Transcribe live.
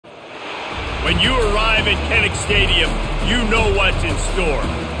When you arrive at Kinnick Stadium, you know what's in store.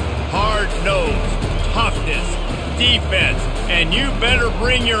 Hard nose, toughness, defense, and you better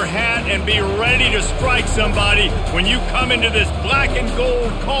bring your hat and be ready to strike somebody when you come into this black and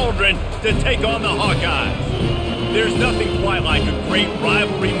gold cauldron to take on the Hawkeyes. There's nothing quite like a great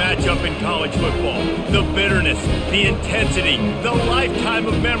rivalry matchup in college football. The bitterness, the intensity, the lifetime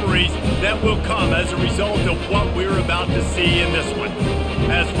of memories that will come as a result of what we're about to see in this one.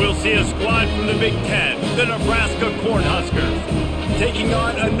 As we'll see a squad from the Big Ten, the Nebraska Cornhuskers, taking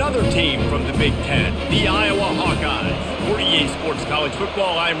on another team from the Big Ten, the Iowa Hawkeyes. For EA Sports College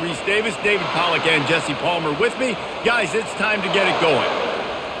Football, I'm Reese Davis, David Pollack, and Jesse Palmer with me. Guys, it's time to get it going.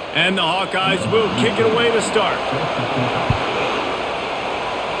 And the Hawkeyes will kick it away to start.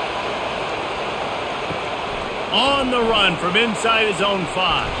 On the run from inside his own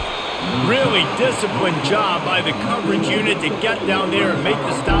 5. Really disciplined job by the coverage unit to get down there and make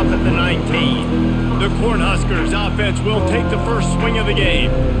the stop at the 19. The Cornhuskers offense will take the first swing of the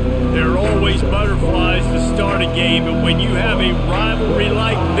game. There are always butterflies to start a game, but when you have a rivalry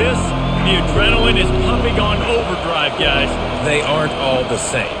like this, the adrenaline is pumping on overdrive, guys. They aren't all the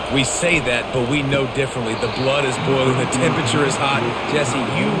same. We say that, but we know differently. The blood is boiling. The temperature is hot. Jesse,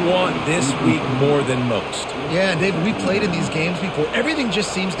 you want this week more than most. Yeah, David, we played in these games before. Everything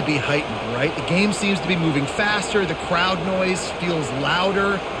just seems to be heightened, right? The game seems to be moving faster. The crowd noise feels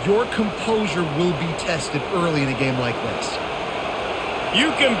louder. Your composure will be tested early in a game like this. You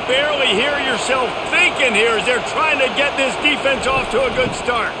can barely hear yourself thinking here as they're trying to get this defense off to a good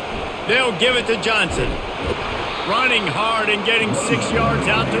start. They'll give it to Johnson. Running hard and getting 6 yards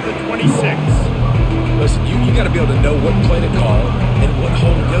out to the 26. Listen, you got to be able to know what play to call and what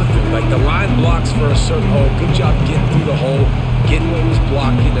hole to go through. Like the line blocks for a certain hole. Good job getting through the hole, getting what was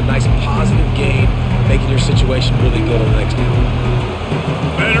blocking, a nice positive gain, making your situation really good on the next down.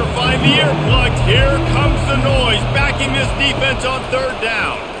 Better find the earplugs. Here comes the noise, backing this defense on third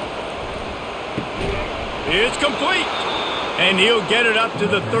down. It's complete. And he'll get it up to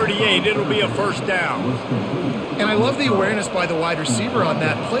the 38. It'll be a first down. And I love the awareness by the wide receiver on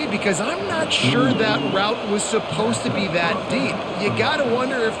that play because I'm not sure that route was supposed to be that deep. You got to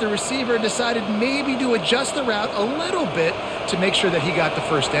wonder if the receiver decided maybe to adjust the route a little bit to make sure that he got the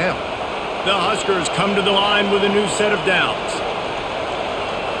first down. The Huskers come to the line with a new set of downs.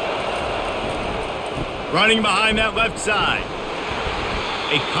 Running behind that left side.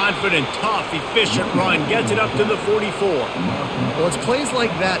 A confident, tough, efficient run gets it up to the 44. Well, it's plays like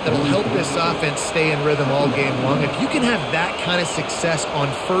that that'll help this offense stay in rhythm all game long. If you can have that kind of success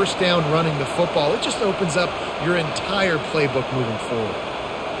on first down running the football, it just opens up your entire playbook moving forward.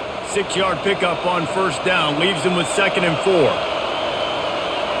 6-yard pickup on first down leaves him with 2nd and 4.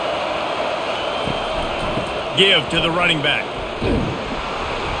 Give to the running back.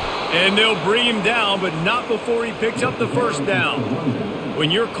 And they'll bring him down, but not before he picks up the first down. When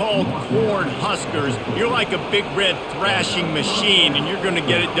you're called Corn Huskers, you're like a big red thrashing machine, and you're going to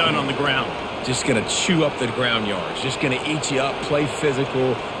get it done on the ground. Just going to chew up the ground yards. Just going to eat you up, play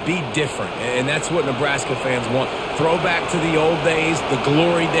physical, be different. And that's what Nebraska fans want. Throwback to the old days, the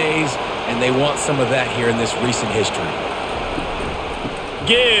glory days, and they want some of that here in this recent history.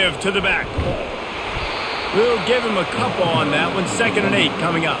 Give to the back. We'll give him a couple on that one. 2nd and 8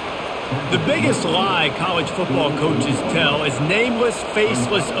 coming up. The biggest lie college football coaches tell is nameless,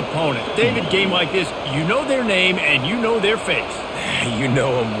 faceless opponent. David, game like this, you know their name and you know their face. You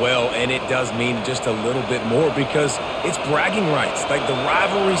know them well, and it does mean just a little bit more because it's bragging rights. Like the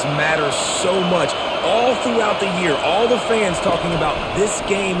rivalries matter so much all throughout the year. All the fans talking about this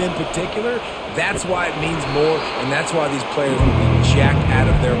game in particular, that's why it means more, and that's why these players will be jacked out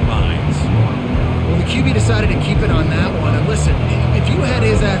of their minds. Well, the QB decided to keep it on that one. And listen, if you had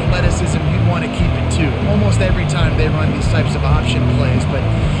his athleticism, you'd want to keep it too. Almost every time they run these types of option plays. But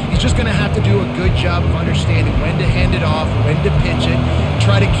he's just going to have to do a good job of understanding when to hand it off, when to pitch it,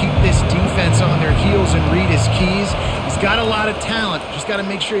 try to keep this defense on their heels and read his keys. He's got a lot of talent. Just got to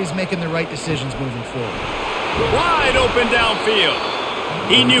make sure he's making the right decisions moving forward. Wide open downfield.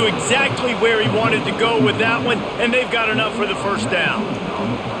 He knew exactly where he wanted to go with that one, and they've got enough for the first down.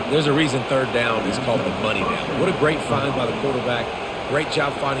 There's a reason third down is called the money down. What a great find by the quarterback. Great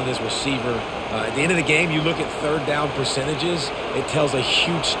job finding his receiver. At the end of the game, you look at third down percentages. It tells a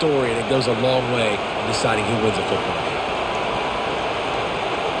huge story, and it goes a long way in deciding who wins a football game.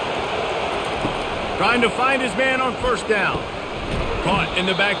 Trying to find his man on first down. Caught in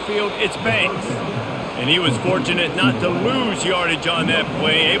the backfield, it's Banks. And he was fortunate not to lose yardage on that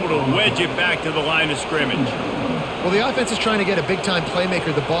play, able to wedge it back to the line of scrimmage. Well, the offense is trying to get a big-time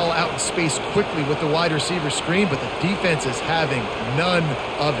playmaker the ball out in space quickly with the wide receiver screen, but the defense is having none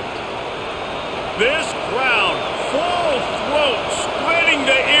of it. This crowd, full throat, splitting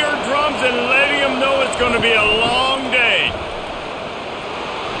the eardrums and letting them know it's going to be a long day.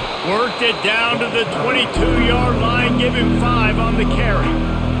 Worked it down to the 22-yard line, give him 5 on the carry.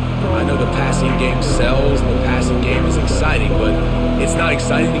 I know the passing game sells, and the passing game is exciting, but it's not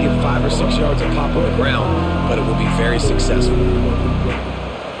exciting to get 5 or 6 yards of pop on the ground, but it will be very successful.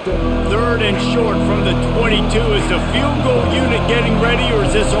 3rd and short from the 22. Is the field goal unit getting ready, or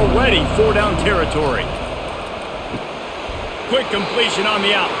is this already 4-down territory? Quick completion on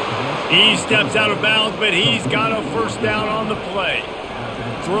the out. He steps out of bounds, but he's got a first down on the play.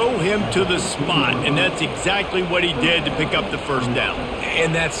 Throw him to the spot, and that's exactly what he did to pick up the first down.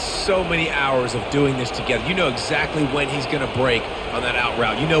 And that's so many hours of doing this together. You know exactly when he's going to break on that out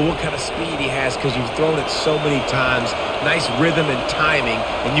route. You know what kind of speed he has because you've thrown it so many times. Nice rhythm and timing,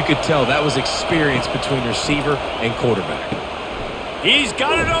 and you could tell that was experience between receiver and quarterback. He's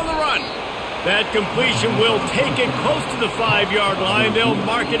got it on the run. That completion will take it close to the 5-yard line. They'll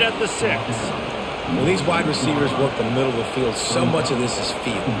mark it at the 6. Well, these wide receivers work the middle of the field. So much of this is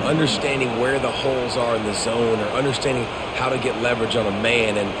feel, understanding where the holes are in the zone or understanding how to get leverage on a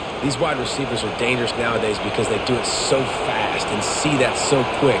man. And these wide receivers are dangerous nowadays because they do it so fast and see that so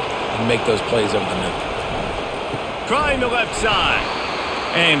quick and make those plays over the middle. Trying the left side.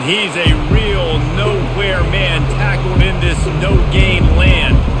 And he's a real nowhere man tackled in this no-gain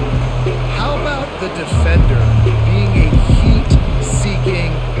land. How about the defender being a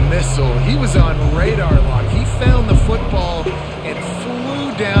heat-seeking missile? He was on radar lock. He found the football and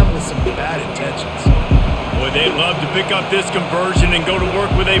flew down with some bad intentions. Boy, they'd love to pick up this conversion and go to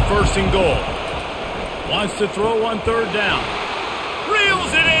work with a 1st and goal. Wants to throw on 3rd down.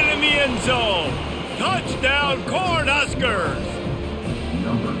 Reels it in the end zone. Touchdown, Cornhuskers!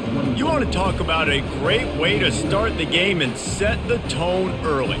 You want to talk about a great way to start the game and set the tone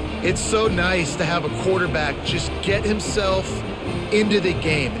early. It's so nice to have a quarterback just get himself into the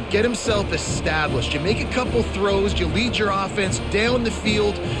game and get himself established. You make a couple throws, you lead your offense down the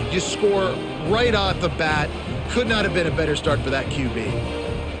field, you score right off the bat. Could not have been a better start for that QB.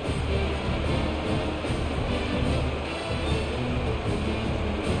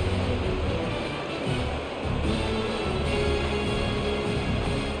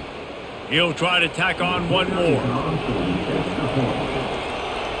 He'll try to tack on one more.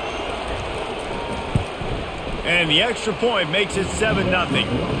 And the extra point makes it 7-0.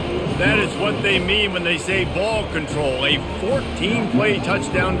 That is what they mean when they say ball control, a 14-play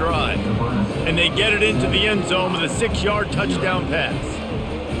touchdown drive. And they get it into the end zone with a 6-yard touchdown pass.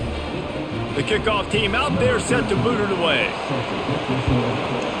 The kickoff team out there set to boot it away.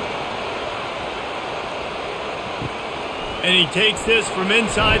 And he takes this from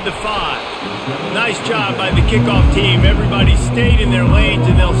inside the 5. Nice job by the kickoff team. Everybody stayed in their lanes,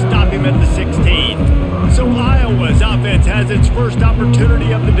 and they'll stop him at the 16. So Iowa's offense has its first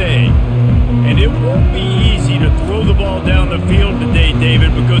opportunity of the day. And it won't be easy to throw the ball down the field today,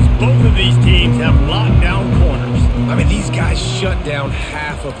 David, because both of these teams have lockdown corners. I mean, these guys shut down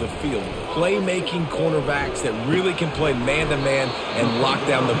half of the field. Playmaking cornerbacks that really can play man-to-man and lock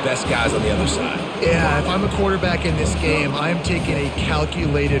down the best guys on the other side. Yeah, if I'm a quarterback in this game, I'm taking a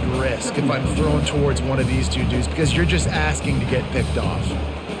calculated risk if I'm thrown towards one of these two dudes because you're just asking to get picked off.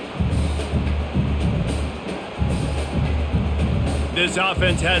 This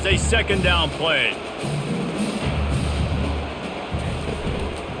offense has a 2nd down play.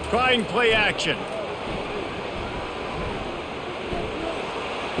 Trying play action.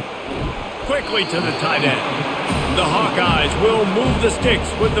 Quickly to the tight end. The Hawkeyes will move the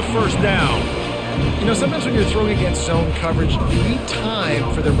sticks with the 1st down. You know, sometimes when you're throwing against zone coverage, you need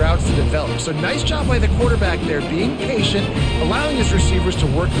time for the routes to develop. So nice job by the quarterback there, being patient, allowing his receivers to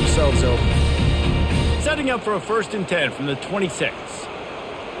work themselves over. Setting up for a 1st and 10 from the 26.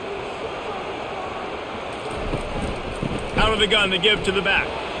 Out of the gun, they give to the back.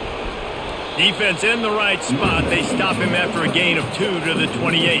 Defense in the right spot. They stop him after a gain of 2 to the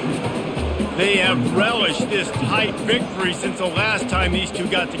 28. They have relished this tight victory since the last time these two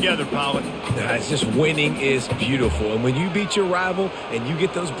got together, Pollard. It's just winning is beautiful. And when you beat your rival and you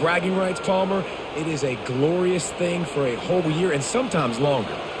get those bragging rights, Palmer, it is a glorious thing for a whole year and sometimes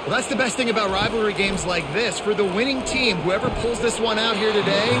longer. Well, that's the best thing about rivalry games like this. For the winning team, whoever pulls this one out here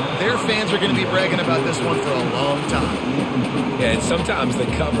today, their fans are going to be bragging about this one for a long time. Yeah, and sometimes the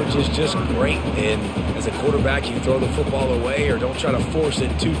coverage is just great. And as a quarterback, you throw the football away or don't try to force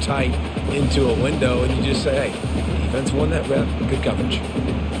it too tight into a window, and you just say, hey, defense won that rep. Good coverage.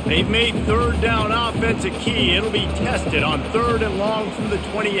 They've made 3rd down offense a key. It'll be tested on 3rd and long from the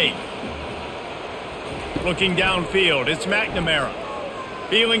 28. Looking downfield, it's McNamara.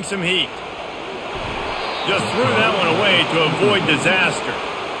 Feeling some heat. Just threw that one away to avoid disaster.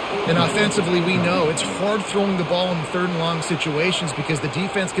 And offensively, we know it's hard throwing the ball in the third and long situations because the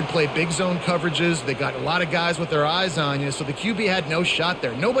defense can play big zone coverages. They got a lot of guys with their eyes on you, so the QB had no shot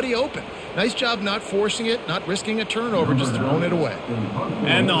there. Nobody open. Nice job not forcing it, not risking a turnover, just throwing it away.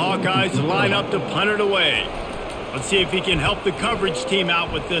 And the Hawkeyes line up to punt it away. Let's see if he can help the coverage team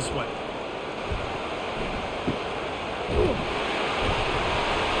out with this one.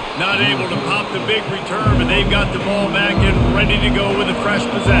 Not able to pop the big return, but they've got the ball back and ready to go with a fresh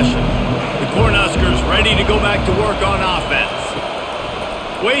possession. The Cornhuskers ready to go back to work on offense.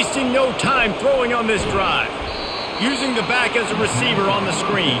 Wasting no time throwing on this drive. Using the back as a receiver on the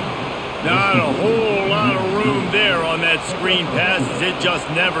screen. Not a whole lot of room there on that screen pass as it just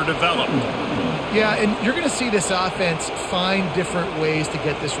never developed. Yeah, and you're going to see this offense find different ways to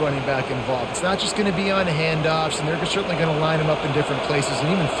get this running back involved. It's not just going to be on handoffs, and they're certainly going to line him up in different places and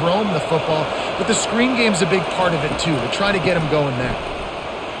even throw him the football. But the screen game's a big part of it, too. They try to get him going there.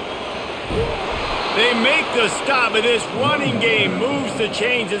 They make the stop, but this running game moves the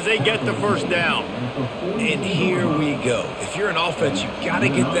chains as they get the first down. And here we go. If you're an offense, you've got to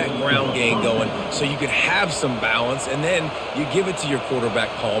get that ground game going so you can have some balance, and then you give it to your quarterback,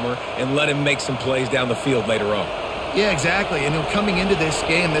 Palmer, and let him make some plays down the field later on. Yeah, exactly. And coming into this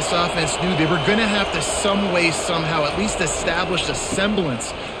game, this offense knew they were going to have to some way, somehow, at least establish a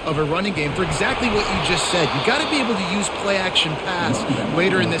semblance of a running game for exactly what you just said. You got to be able to use play-action pass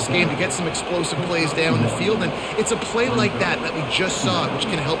later in this game to get some explosive plays down the field, and it's a play like that we just saw, which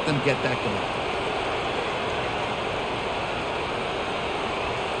can help them get that going.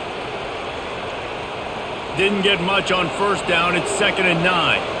 Didn't get much on first down. It's 2nd and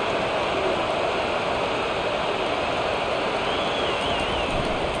 9.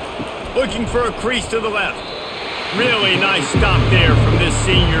 Looking for a crease to the left. Really nice stop there from this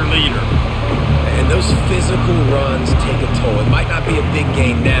senior leader. And those physical runs take a toll. It might not be a big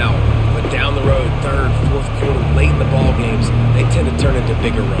game now, but down the road, third, fourth quarter, late in the ball games, they tend to turn into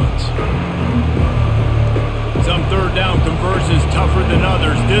bigger runs. Some third down conversions tougher than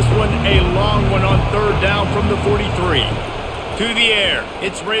others. This one a long one on third down from the 43. To the air,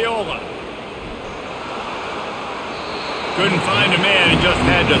 it's Raiola. Couldn't find a man and just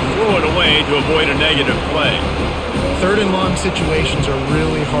had to throw it away to avoid a negative play. Third and long situations are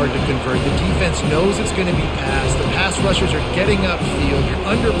really hard to convert. The defense knows it's going to be passed. The pass rushers are getting upfield. You're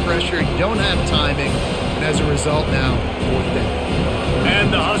under pressure. You don't have timing. And as a result now, 4th down.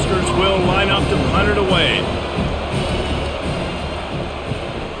 And the Huskers will line up to punt it away.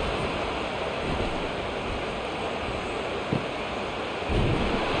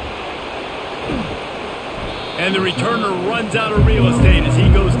 And the returner runs out of real estate as he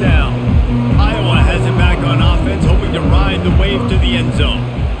goes down. Iowa has it back on offense, hoping to ride the wave to the end zone.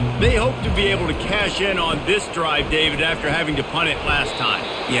 They hope to be able to cash in on this drive, David, after having to punt it last time.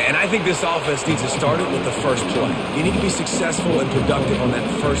 Yeah, and I think this offense needs to start it with the first play. You need to be successful and productive on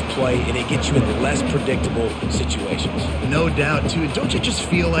that first play, and it gets you into less predictable situations. No doubt, too. Don't you just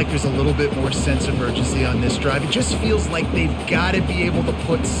feel like there's a little bit more sense of urgency on this drive? It just feels like they've got to be able to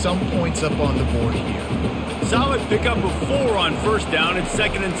put some points up on the board here. Solid pickup of 4 on first down. It's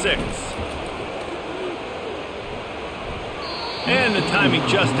 2nd and 6. And the timing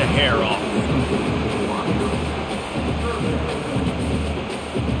just a hair off.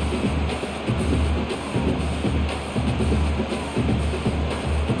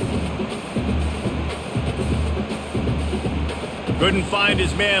 Couldn't find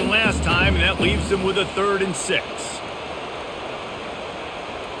his man last time, and that leaves him with a 3rd and 6.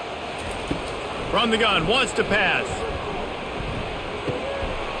 From the gun, wants to pass.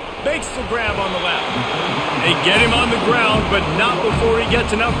 Makes the grab on the left. They get him on the ground, but not before he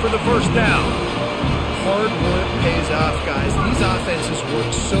gets enough for the first down. Hard work pays off, guys. These offenses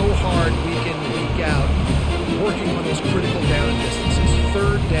work so hard week in, week out, working on those critical down distances,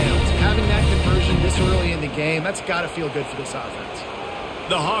 third downs. Having that conversion this early in the game, that's got to feel good for this offense.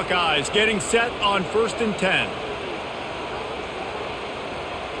 The Hawkeyes getting set on 1st and 10.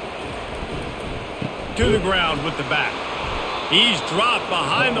 To the ground with the back. He's dropped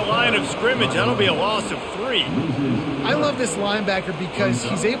behind the line of scrimmage. That'll be a loss of 3. I love this linebacker because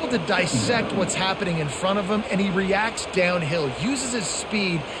he's able to dissect what's happening in front of him, and he reacts downhill, uses his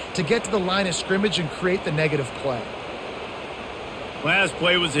speed to get to the line of scrimmage and create the negative play. Last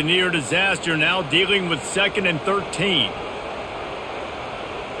play was a near disaster, now dealing with 2nd and 13.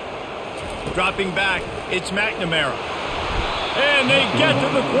 Dropping back, it's McNamara. And they get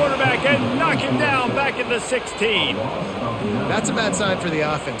to the quarterback and knock him down back at the 16. That's a bad sign for the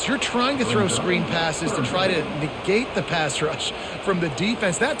offense. You're trying to throw screen passes to try to negate the pass rush from the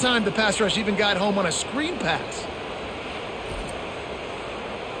defense. That time, the pass rush even got home on a screen pass.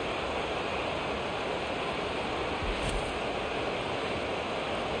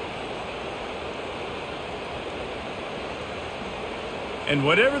 And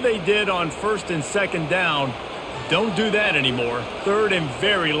whatever they did on first and second down, don't do that anymore. Third and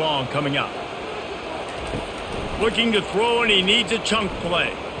very long coming up. Looking to throw, and he needs a chunk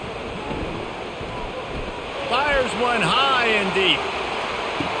play. Fires one high and deep.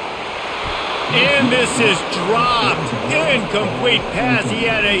 And this is dropped. Incomplete pass. He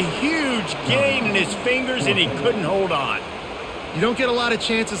had a huge gain in his fingers, and he couldn't hold on. You don't get a lot of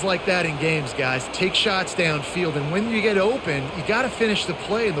chances like that in games, guys. Take shots downfield, and when you get open, you got to finish the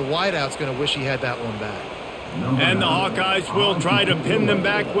play, and the wideout's going to wish he had that one back. And the Hawkeyes will try to pin them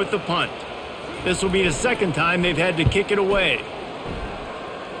back with the punt. This will be the second time they've had to kick it away.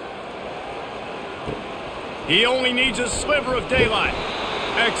 He only needs a sliver of daylight.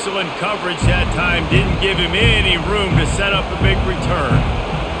 Excellent coverage that time. Didn't give him any room to set up a big return.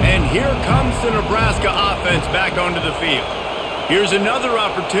 And here comes the Nebraska offense back onto the field. Here's another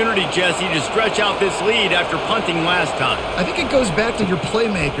opportunity, Jesse, to stretch out this lead after punting last time. I think it goes back to your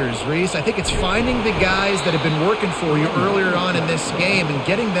playmakers, Reese. I think it's finding the guys that have been working for you earlier on in this game and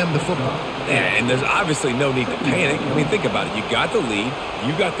getting them the football. Yeah, and there's obviously no need to panic. I mean, think about it. You got the lead.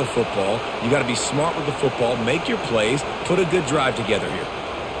 You got the football. You got to be smart with the football, make your plays, put a good drive together here.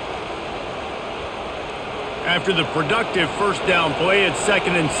 After the productive first down play, it's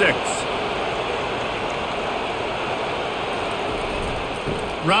 2nd and 6.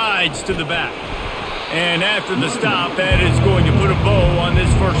 Rides to the back. And after the stop, that is going to put a bow on this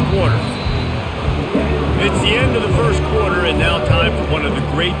first quarter. It's the end of the first quarter, and now time for one of the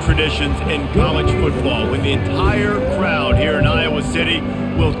great traditions in college football, when the entire crowd here in Iowa City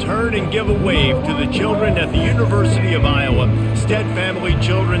will turn and give a wave to the children at the University of Iowa, Stead Family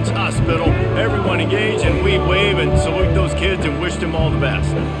Children's Hospital. Everyone engage, and we wave and salute those kids and wish them all the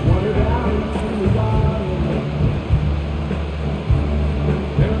best.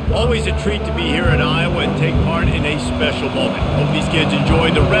 Always a treat to be here at Iowa and take part in a special moment. Hope these kids enjoy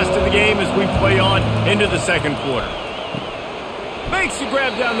the rest of the game as we play on into the second quarter. Makes the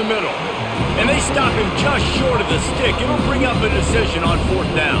grab down the middle. And they stop him just short of the stick. It'll bring up a decision on 4th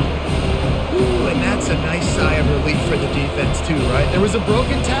down. Ooh, and that's a nice sigh of relief for the defense too, right? There was a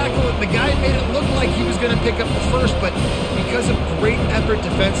broken tackle, and the guy made it look like he was going to pick up the first, but because of great effort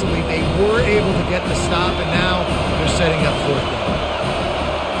defensively, they were able to get the stop, and now they're setting up 4th down.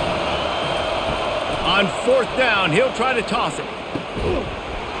 On 4th down, he'll try to toss it.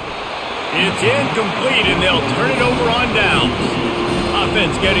 It's incomplete, and they'll turn it over on downs.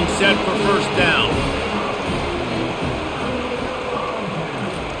 Offense getting set for 1st down.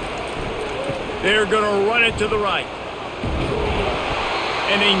 They're going to run it to the right.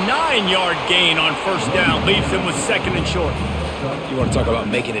 And a 9-yard gain on 1st down leaves them with 2nd and short. You want to talk about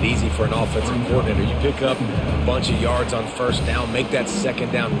making it easy for an offensive coordinator. You pick up a bunch of yards on 1st down, make that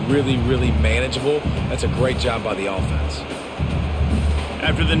 2nd down really, really manageable. That's a great job by the offense.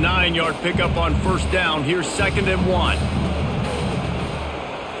 After the 9-yard pickup on 1st down, here's 2nd and 1.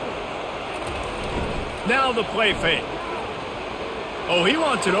 Now the play fake. Oh, he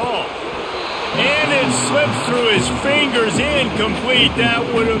wants it all. And it slips through his fingers, incomplete.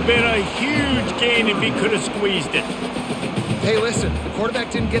 That would have been a huge gain if he could have squeezed it. Hey, listen, the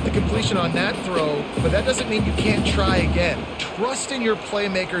quarterback didn't get the completion on that throw, but that doesn't mean you can't try again. Trust in your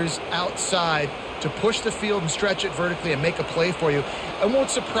playmakers outside to push the field and stretch it vertically and make a play for you. It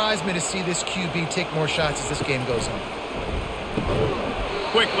won't surprise me to see this QB take more shots as this game goes on.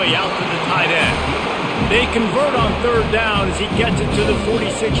 Quickly out to the tight end. They convert on 3rd down as he gets it to the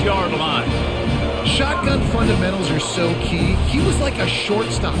 46-yard line. Shotgun fundamentals are so key. He was like a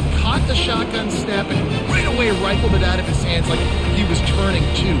shortstop. Caught the shotgun snap and right away rifled it out of his hands like he was turning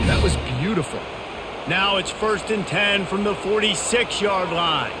two. That was beautiful. Now it's 1st and 10 from the 46-yard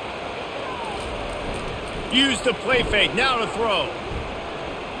line. Use the play fake. Now to throw.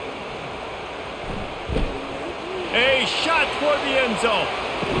 A shot toward the end zone.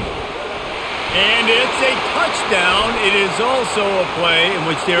 And it's a touchdown. It is also a play in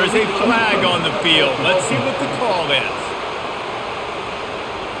which there is a flag on the field. Let's see what the call is.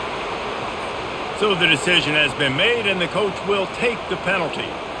 So the decision has been made, and the coach will take the penalty.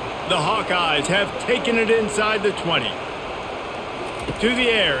 The Hawkeyes have taken it inside the 20. To the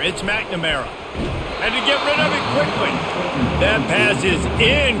air, it's McNamara. And to get rid of it quickly. That pass is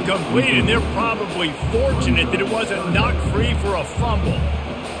incomplete, and they're probably fortunate that it wasn't knocked free for a fumble.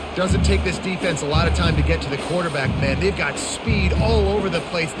 Doesn't take this defense a lot of time to get to the quarterback, man. They've got speed all over the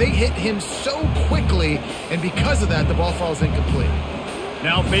place. They hit him so quickly, and because of that, the ball falls incomplete.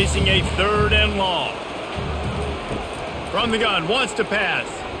 Now facing a 3rd and long. From the gun, wants to pass.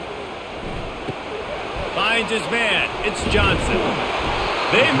 Finds his man. It's Johnson.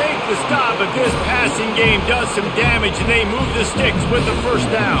 They make the stop, but this passing game does some damage, and they move the sticks with the 1st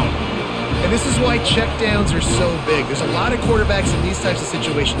down. And this is why checkdowns are so big. There's a lot of quarterbacks in these types of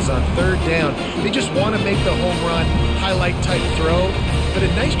situations on 3rd down. They just want to make the home run, highlight-type throw. But a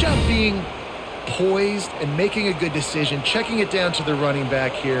nice job being poised and making a good decision, checking it down to the running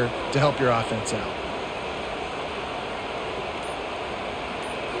back here to help your offense out.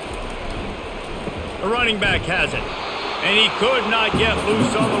 The running back has it. And he could not get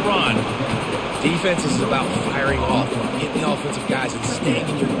loose on the run. Defense is about firing off, hitting the offensive guys and staying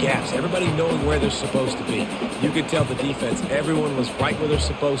in your gaps. Everybody knowing where they're supposed to be. You could tell the defense, everyone was right where they're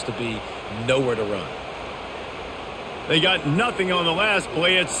supposed to be, nowhere to run. They got nothing on the last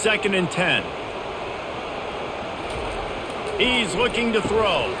play. It's 2nd and 10. He's looking to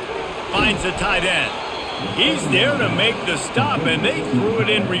throw. Finds the tight end. He's there to make the stop, and they threw it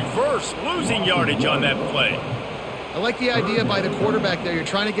in reverse, losing yardage on that play. I like the idea by the quarterback there. You're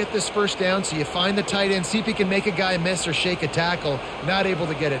trying to get this 1st down, so you find the tight end, see if he can make a guy miss or shake a tackle. Not able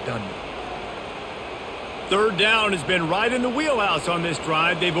to get it done. 3rd down has been right in the wheelhouse on this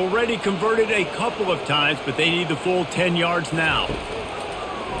drive. They've already converted a couple of times, but they need the full 10 yards now.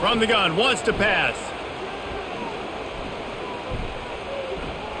 From the gun, wants to pass.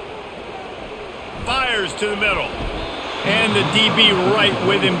 Fires to the middle. And the DB right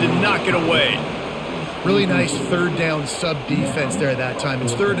with him to knock it away. Really nice 3rd down sub-defense there that time.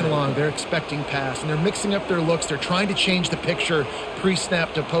 It's 3rd and long. They're expecting pass, and they're mixing up their looks. They're trying to change the picture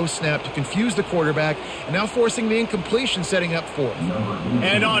pre-snap to post-snap to confuse the quarterback, and now forcing the incompletion, setting up 4th.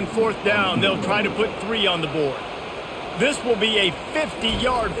 And on 4th down, they'll try to put 3 on the board. This will be a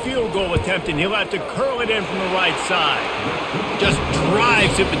 50-yard field goal attempt, and he'll have to curl it in from the right side. Just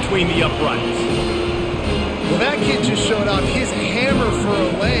drives it between the uprights. Well, that kid just showed off his hammer for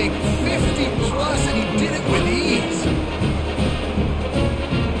a leg, 50-plus, and he did it with ease.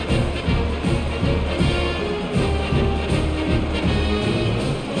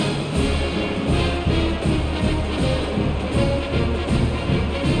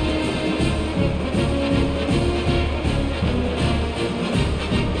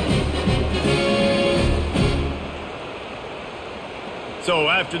 So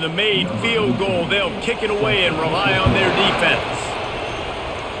after the made field goal, they'll kick it away and rely on their defense.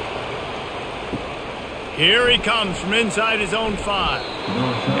 Here he comes from inside his own 5.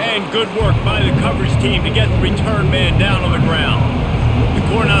 And good work by the coverage team to get the return man down on the ground. The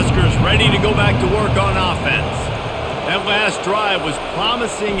Cornhuskers ready to go back to work on offense. That last drive was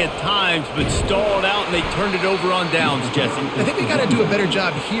promising at times, but stalled out, and they turned it over on downs, Jesse. I think we got to do a better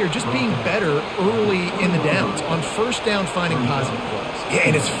job here, just being better early in the downs. On 1st down, finding positive plays. Yeah,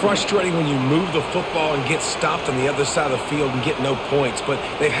 and it's frustrating when you move the football and get stopped on the other side of the field and get no points. But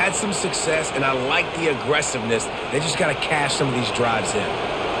they've had some success, and I like the aggressiveness. They just got to cash some of these drives in.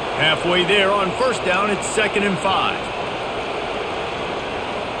 Halfway there on 1st down, it's 2nd and 5.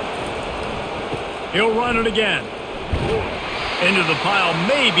 He'll run it again. Into the pile,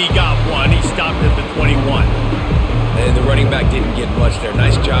 maybe got one. He stopped at the 21. And the running back didn't get much there.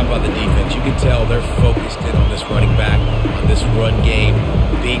 Nice job by the defense. You can tell they're focused in on this running back, on this run game,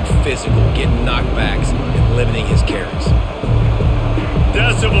 being physical, getting knockbacks, and limiting his carries.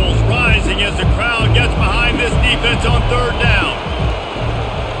 Decibels rising as the crowd gets behind this defense on 3rd down.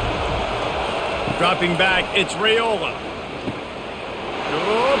 Dropping back, it's Raiola.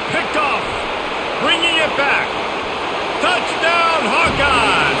 Oh, picked off. Bringing it back. Touchdown,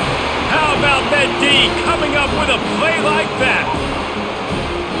 Hawkeye! How about that D coming up with a play like that?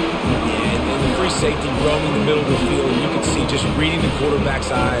 Yeah, and the free safety roaming the middle of the field, and you can see just reading the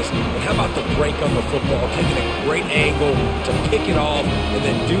quarterback's eyes. And how about the break on the football, taking a great angle to pick it off and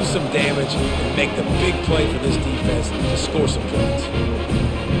then do some damage and make the big play for this defense to score some points.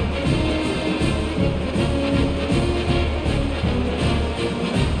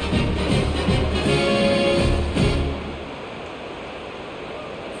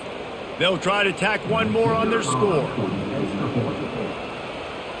 They'll try to tack one more on their score.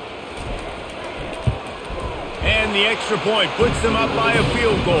 And the extra point puts them up by a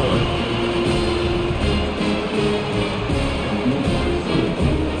field goal.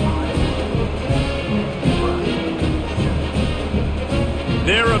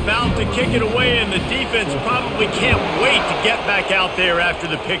 They're about to kick it away, and the defense probably can't wait to get back out there after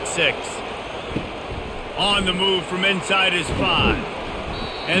the pick six. On the move from inside his 5.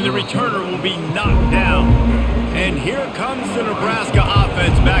 And the returner will be knocked down. And here comes the Nebraska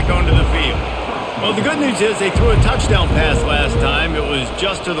offense back onto the field. Well, the good news is they threw a touchdown pass last time. It was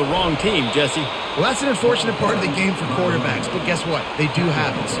just to the wrong team, Jesse. Well, that's an unfortunate part of the game for quarterbacks, but guess what? They do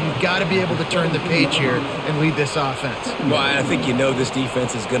happen, so you've got to be able to turn the page here and lead this offense. Well, I think you know this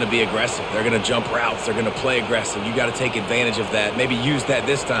defense is going to be aggressive. They're going to jump routes. They're going to play aggressive. You got to take advantage of that. Maybe use that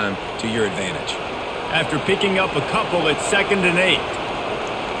this time to your advantage. After picking up a couple, it's 2nd and 8.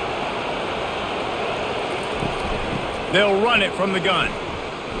 They'll run it from the gun.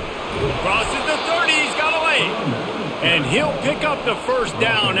 Crosses the 30, he's got away. And he'll pick up the first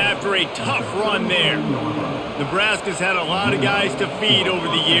down after a tough run there. Nebraska's had a lot of guys to feed over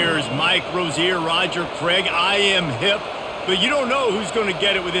the years. Mike, Rozier, Roger, Craig, I am hip. But you don't know who's going to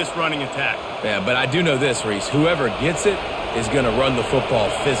get it with this running attack. Yeah, but I do know this, Reese. Whoever gets it is going to run the football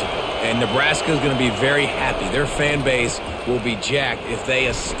physical. And Nebraska is going to be very happy. Their fan base will be jacked if they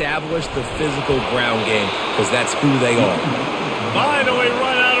establish the physical ground game, because that's who they are. Finally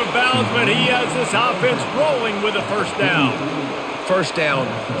run out of bounds, but he has this offense rolling with a first down. First down,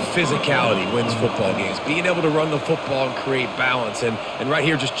 physicality wins football games. Being able to run the football and create balance. And right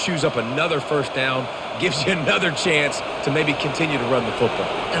here, just choose up another first down, gives you another chance to maybe continue to run the football.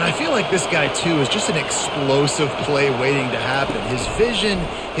 And I feel like this guy, too, is just an explosive play waiting to happen. His vision,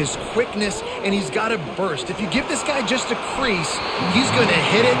 his quickness, and he's got a burst. If you give this guy just a crease, he's going to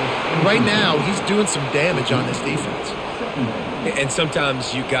hit it. And right now, he's doing some damage on this defense. And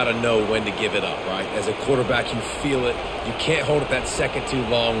sometimes you got to know when to give it up, right? As a quarterback, you feel it. You can't hold it that second too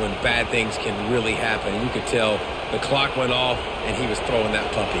long when bad things can really happen. You could tell the clock went off, and he was throwing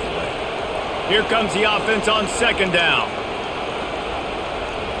that puppy away. Here comes the offense on 2nd down.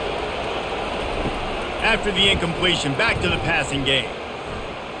 After the incompletion, back to the passing game.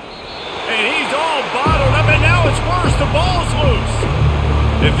 And he's all bottled up, and now it's worse. The ball's loose.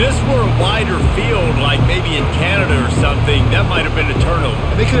 If this were a wider field, like maybe in Canada or something, that might have been a turnover.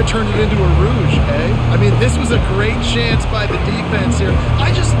 And they could have turned it into a rouge, eh? I mean, this was a great chance by the defense here.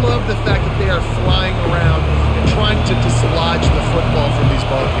 I just love the fact that they are flying around and trying to dislodge the football from these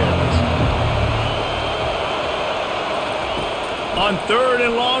ball carriers. On 3rd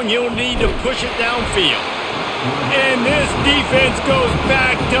and long, you'll need to push it downfield. And this defense goes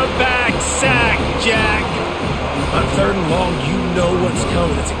back-to-back sack, Jack. On 3rd and long, you know what's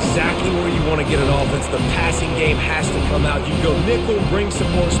coming. It's exactly where you want to get an offense. The passing game has to come out. You go nickel, bring some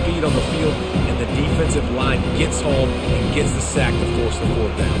more speed on the field, and the defensive line gets home and gets the sack to force the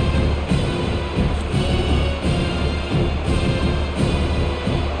 4th down.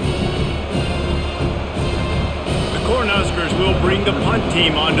 The Cornhuskers will bring the punt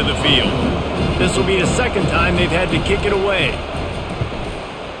team onto the field. This will be the 2nd time they've had to kick it away.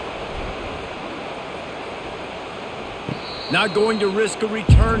 Not going to risk a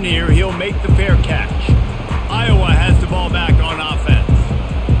return here. He'll make the fair catch. Iowa has the ball back on offense.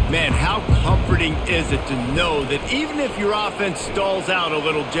 Man, how comforting is it to know that even if your offense stalls out a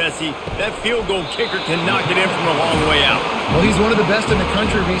little, Jesse, that field goal kicker can knock it in from a long way out. Well, he's one of the best in the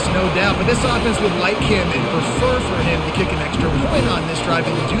country, Reese, no doubt. But this offense would like him and prefer for him to kick an extra point on this drive.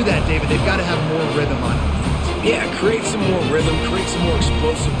 And to do that, David, they've got to have more rhythm on it. Yeah, create some more rhythm, create some more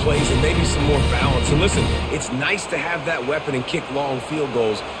explosive plays, and maybe some more balance. And listen, it's nice to have that weapon and kick long field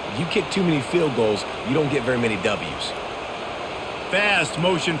goals. If you kick too many field goals, you don't get very many W's. Fast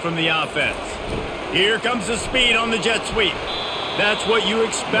motion from the offense. Here comes the speed on the jet sweep. That's what you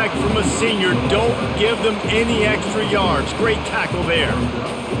expect from a senior. Don't give them any extra yards. Great tackle there.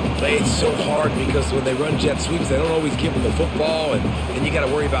 It's so hard because when they run jet sweeps, they don't always give them the football, and you got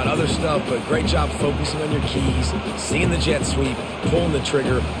to worry about other stuff. But great job focusing on your keys, seeing the jet sweep, pulling the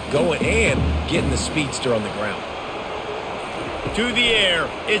trigger, going, and getting the speedster on the ground. To the air,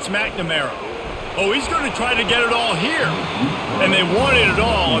 it's McNamara. Oh, he's going to try to get it all here. And they wanted it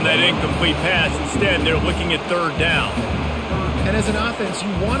all on that incomplete pass. Instead, they're looking at 3rd down. And as an offense, you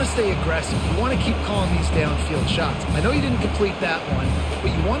want to stay aggressive. You want to keep calling these downfield shots. I know you didn't complete that one,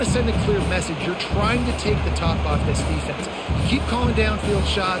 but you want to send a clear message. You're trying to take the top off this defense. You keep calling downfield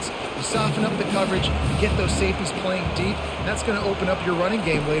shots. You soften up the coverage. You get those safeties playing deep. And that's going to open up your running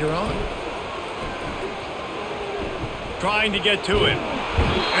game later on. Trying to get to it.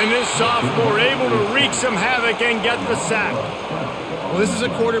 And this sophomore able to wreak some havoc and get the sack. Well, this is a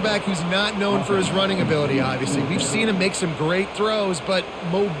quarterback who's not known for his running ability, obviously. We've seen him make some great throws, but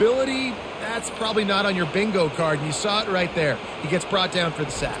mobility, that's probably not on your bingo card, and you saw it right there. He gets brought down for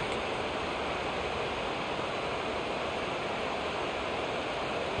the sack.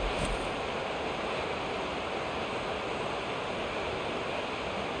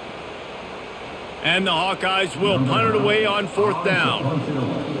 And the Hawkeyes will punt it away on 4th down.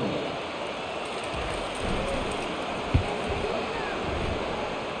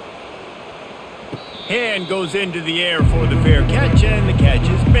 Hand goes into the air for the fair catch, and the catch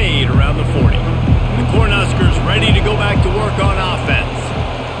is made around the 40. The Cornhuskers ready to go back to work on offense.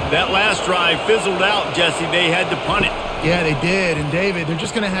 That last drive fizzled out, Jesse. They had to punt it. Yeah, they did. And, David, they're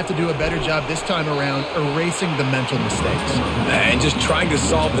just going to have to do a better job this time around erasing the mental mistakes. And just trying to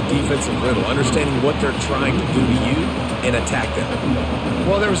solve the defensive riddle, understanding what they're trying to do to you and attack them.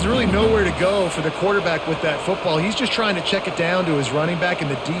 Well, there was really nowhere to go for the quarterback with that football. He's just trying to check it down to his running back, and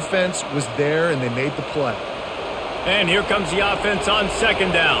the defense was there, and they made the play. And here comes the offense on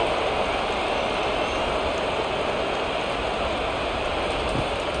 2nd down.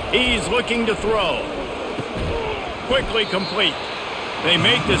 He's looking to throw. Quickly complete. They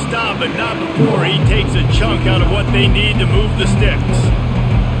make the stop, but not before he takes a chunk out of what they need to move the sticks.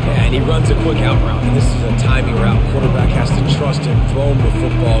 Yeah, and he runs a quick out route. And this is a timing route. Quarterback has to trust him, throw him the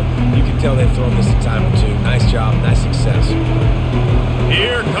football. You can tell they've thrown this a time or two. Nice job, nice success.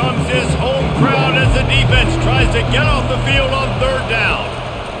 Here comes his home crowd as the defense tries to get off the field on 3rd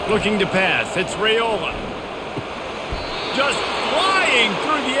down. Looking to pass. It's Raiola. Just flying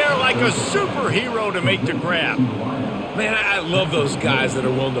through the air like a superhero to make the grab. Man, I love those guys that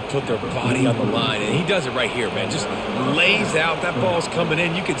are willing to put their body on the line, and he does it right here, man. Just lays out. That ball's coming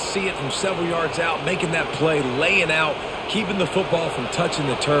in. You can see it from several yards out, making that play, laying out, keeping the football from touching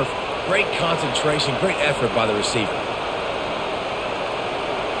the turf. Great concentration, great effort by the receiver.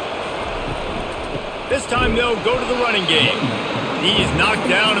 This time they'll go to the running game. He's knocked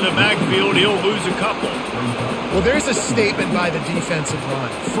down in the backfield. He'll lose a couple. Well, there's a statement by the defensive line.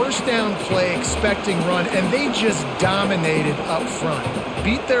 1st down play, expecting run, and they just dominated up front.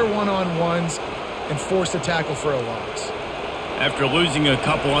 Beat their one-on-ones and forced a tackle for a loss. After losing a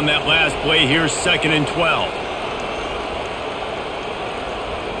couple on that last play, here's 2nd and 12.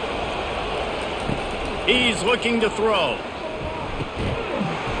 He's looking to throw.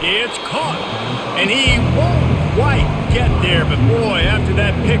 It's caught, and he won't quite get there, but boy, after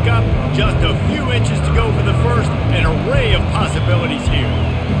that pickup, just a few inches to go for the first, an array of possibilities here.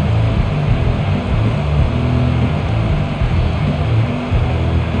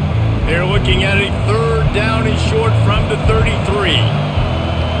 They're looking at a 3rd down and short from the 33.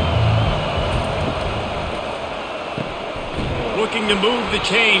 Looking to move the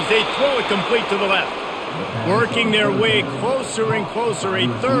chains, they throw it complete to the left. Working their way closer and closer, a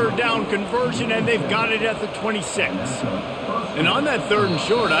 3rd down conversion, and they've got it at the 26. And on that 3rd and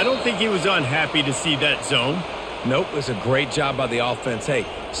short, I don't think he was unhappy to see that zone. Nope, it was a great job by the offense. Hey,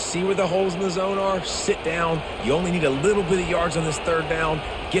 see where the holes in the zone are? Sit down. You only need a little bit of yards on this 3rd down.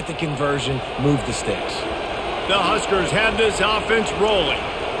 Get the conversion, move the sticks. The Huskers have this offense rolling.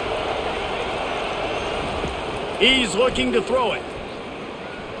 He's looking to throw it.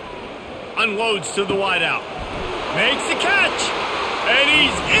 Unloads to the wideout. Makes the catch. And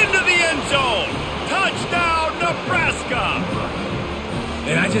he's into the end zone. Touchdown, Nebraska.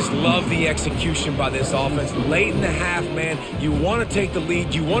 And I just love the execution by this offense. Late in the half, man, you want to take the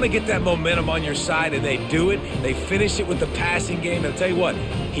lead. You want to get that momentum on your side, and they do it. They finish it with the passing game. I'll tell you what,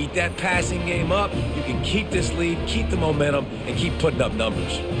 heat that passing game up. You can keep this lead, keep the momentum, and keep putting up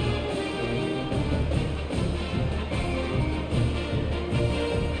numbers.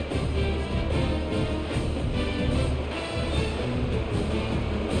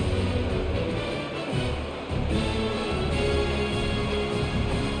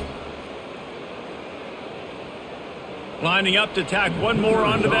 Lining up to tack one more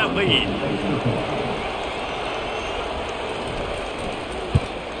onto that lead.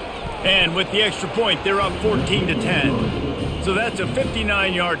 And with the extra point, they're up 14-10. So that's a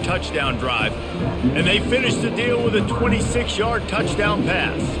 59-yard touchdown drive. And they finish the deal with a 26-yard touchdown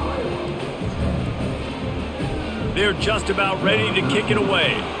pass. They're just about ready to kick it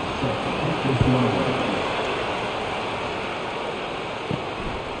away.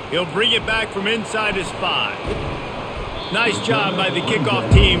 He'll bring it back from inside his 5. Nice job by the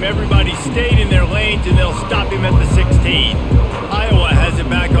kickoff team. Everybody stayed in their lanes, and they'll stop him at the 16. Iowa has it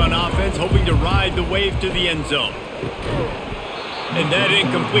back on offense, hoping to ride the wave to the end zone. And that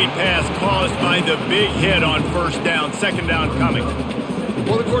incomplete pass caused by the big hit on 1st down, 2nd down coming.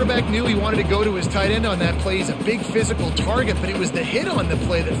 Well, the quarterback knew he wanted to go to his tight end on that play. He's a big physical target, but it was the hit on the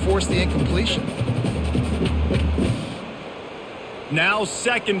play that forced the incompletion. Now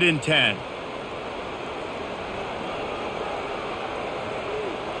 2nd and 10.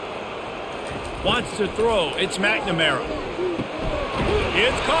 Wants to throw. It's McNamara.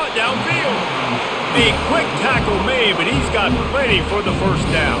 It's caught downfield. A quick tackle made, but he's got plenty for the first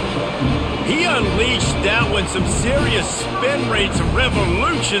down. He unleashed that one. Some serious spin rates and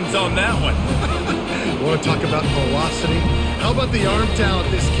revolutions on that one. You want to talk about velocity? How about the arm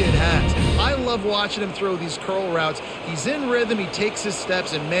talent this kid has? I love watching him throw these curl routes. He's in rhythm, he takes his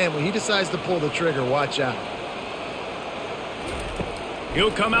steps, and man, when he decides to pull the trigger, watch out.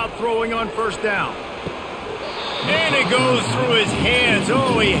 He'll come out throwing on first down. And it goes through his hands.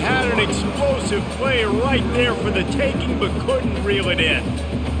 Oh, he had an explosive play right there for the taking, but couldn't reel it in.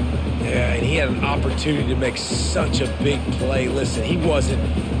 Yeah, and he had an opportunity to make such a big play. Listen, he wasn't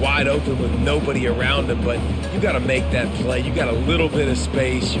wide open with nobody around him, but you got to make that play. You got a little bit of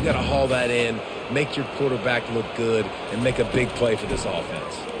space. You got to haul that in, make your quarterback look good, and make a big play for this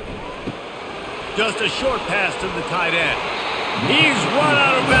offense. Just a short pass to the tight end. He's run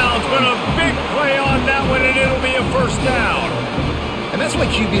out of bounds, but a big play on that one, and it'll be a first down. And that's why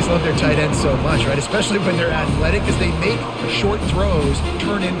QBs love their tight ends so much, right? Especially when they're athletic, because they make short throws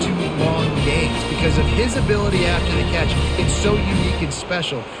turn into long gains. Because of his ability after the catch, it's so unique and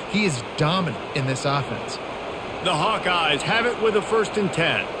special. He is dominant in this offense. The Hawkeyes have it with a 1st and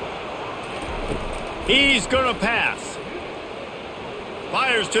 10. He's going to pass.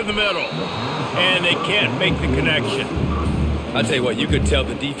 Fires to the middle. And they can't make the connection. I'll tell you what, you could tell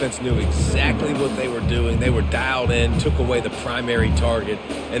the defense knew exactly what they were doing. They were dialed in, took away the primary target,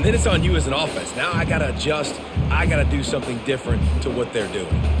 and then it's on you as an offense. Now I got to adjust. I got to do something different to what they're doing.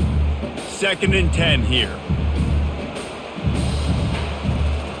 2nd and 10 here.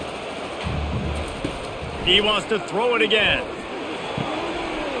 He wants to throw it again.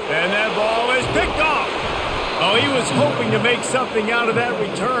 And that ball is picked off. Oh, he was hoping to make something out of that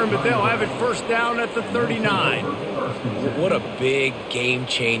return, but they'll have it first down at the 39. What a big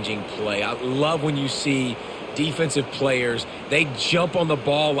game-changing play. I love when you see defensive players, they jump on the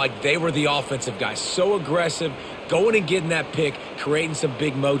ball like they were the offensive guys. So aggressive, going and getting that pick, creating some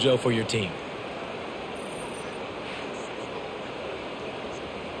big mojo for your team.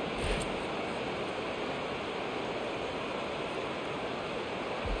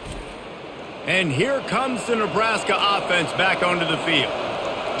 And here comes the Nebraska offense back onto the field.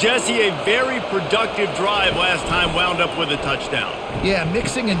 Jesse, a very productive drive last time wound up with a touchdown. Yeah,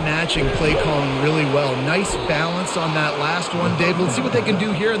 mixing and matching play calling really well. Nice balance on that last one, Dave. Let's see what they can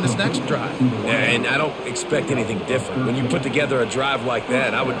do here in this next drive. Yeah, and I don't expect anything different. When you put together a drive like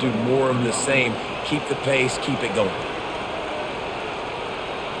that, I would do more of the same. Keep the pace, keep it going.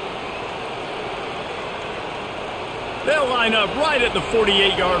 They'll line up right at the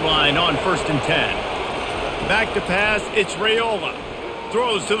 48-yard line on 1st and 10. Back to pass, it's Raiola.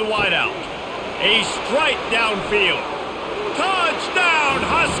 Throws to the wideout. A strike downfield. Touchdown,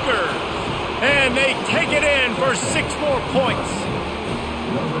 Huskers! And they take it in for 6 more points.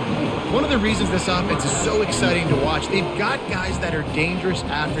 One of the reasons this offense is so exciting to watch, they've got guys that are dangerous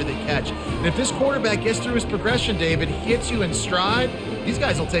after the catch. And if this quarterback gets through his progression, David, hits you in stride, these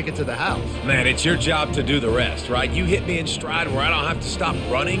guys will take it to the house. Man, it's your job to do the rest, right? You hit me in stride where I don't have to stop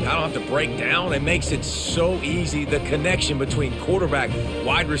running. I don't have to break down. It makes it so easy. The connection between quarterback,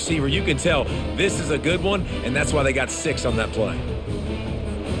 wide receiver, you can tell this is a good one, and that's why they got 6 on that play.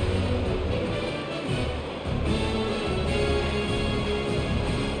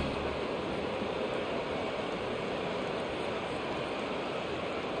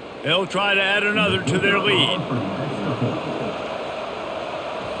 They'll try to add another to their lead.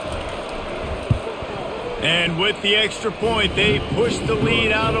 And with the extra point, they push the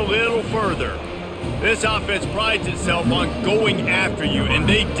lead out a little further. This offense prides itself on going after you, and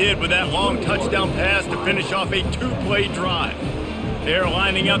they did with that long touchdown pass to finish off a 2-play drive. They're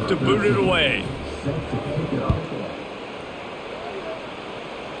lining up to boot it away.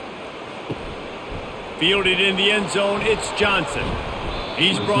 Fielded in the end zone, it's Johnson.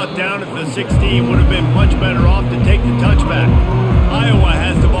 He's brought down at the 16, would have been much better off to take the touchback. Iowa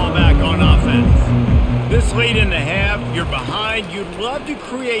has the ball back on offense. This late in the half, you're behind. You'd love to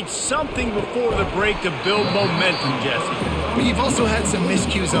create something before the break to build momentum, Jesse. But you've also had some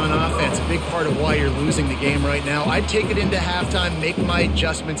miscues on offense, a big part of why you're losing the game right now. I'd take it into halftime, make my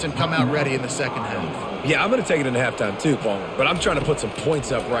adjustments, and come out ready in the second half. Yeah, I'm going to take it into halftime too, Palmer. But I'm trying to put some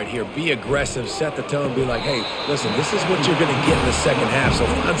points up right here. Be aggressive, set the tone, be like, hey, listen, this is what you're going to get in the second half, so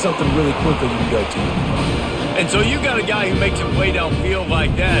find something really quickly you can go to. And so you got a guy who makes a play downfield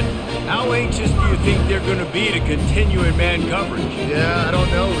like that. How anxious do you think they're going to be to continue in man coverage? Yeah, I don't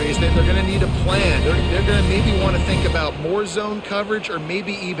know, Reese. They're going to need a plan. They're going to maybe want to think about more zone coverage or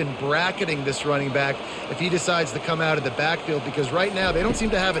maybe even bracketing this running back if he decides to come out of the backfield, because right now they don't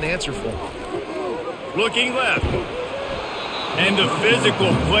seem to have an answer for him. Looking left. And the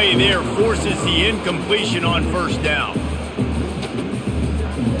physical play there forces the incompletion on first down.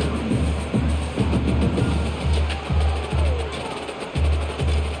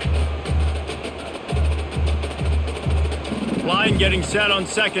 Line getting set on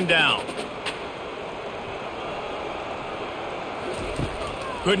second down.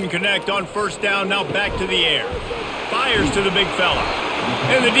 Couldn't connect on first down, now back to the air. Fires to the big fella.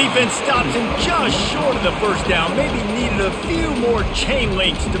 And the defense stops him just short of the first down. Maybe needed a few more chain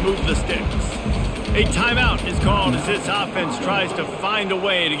links to move the sticks. A timeout is called as this offense tries to find a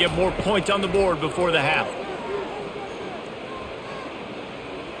way to get more points on the board before the half.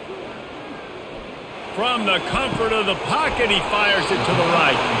 From the comfort of the pocket, he fires it to the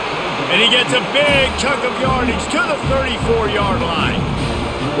right. And he gets a big chunk of yardage to the 34-yard line.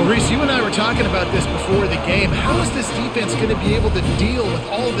 Well, Reese, you and I were talking about this before the game. How is this defense going to be able to deal with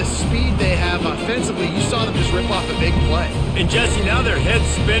all the speed they have offensively? You saw them just rip off a big play. And, Jesse, now their head's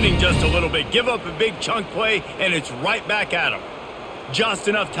spinning just a little bit. Give up a big chunk play, and it's right back at them. Just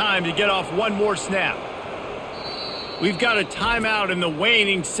enough time to get off one more snap. We've got a timeout in the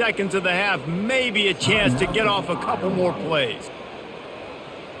waning seconds of the half. Maybe a chance to get off a couple more plays.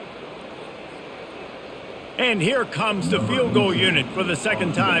 And here comes the field goal unit for the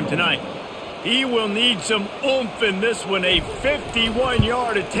second time tonight. He will need some oomph in this one, a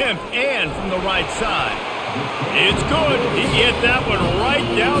 51-yard attempt and from the right side. It's good. He hit that one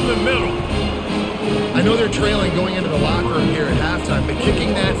right down the middle. I know they're trailing going into the locker room here at halftime, but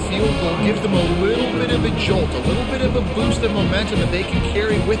kicking that field goal gives them a little bit of a jolt, a little bit of a boost of momentum that they can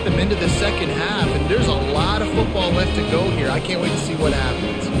carry with them into the second half. And there's a lot of football left to go here. I can't wait to see what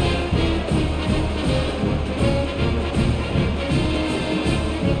happens.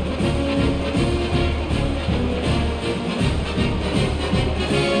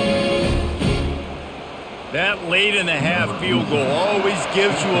 That late in the half field goal always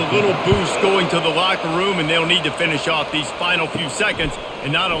gives you a little boost going to the locker room, and they'll need to finish off these final few seconds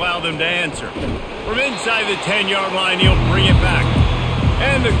and not allow them to answer. From inside the 10-yard line, he'll bring it back.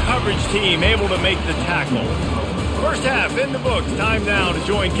 And the coverage team able to make the tackle. First half in the books. Time now to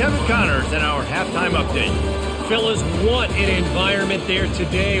join Kevin Connors in our halftime update. Fellas, what an environment there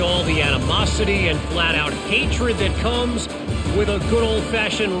today. All the animosity and flat-out hatred that comes with a good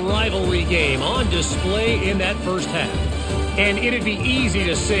old-fashioned rivalry game on display in that first half. And it'd be easy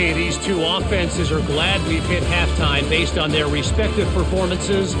to say these two offenses are glad we've hit halftime based on their respective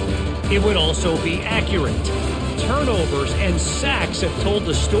performances. It would also be accurate. Turnovers and sacks have told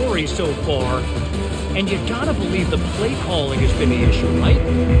the story so far. And you gotta believe the play calling has been the issue, right?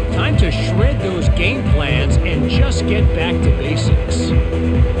 Time to shred those game plans and just get back to basics.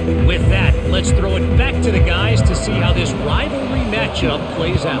 With that, let's throw it back to the guys to see how this rivalry matchup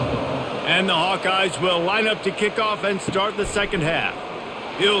plays out. And the Hawkeyes will line up to kick off and start the second half.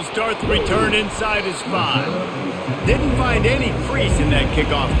 He'll start the return inside his 5. Didn't find any crease in that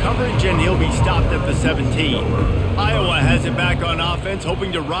kickoff coverage, and he'll be stopped at the 17. Iowa has it back on offense,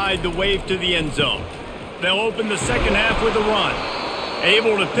 hoping to ride the wave to the end zone. They'll open the second half with a run.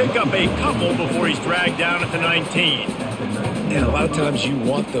 Able to pick up a couple before he's dragged down at the 19. And a lot of times you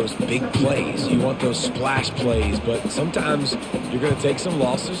want those big plays. You want those splash plays. But sometimes you're going to take some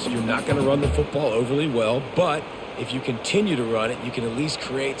losses. You're not going to run the football overly well. But if you continue to run it, you can at least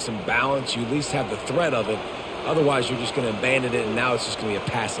create some balance. You at least have the threat of it. Otherwise, you're just going to abandon it, and now it's just going to be a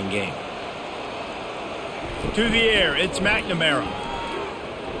passing game. To the air, it's McNamara.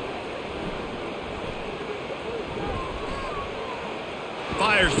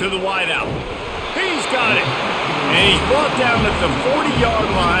 Fires to the wideout. He's got it. And he's brought down at the 40-yard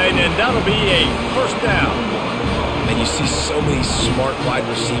line, and that'll be a first down. And you see so many smart wide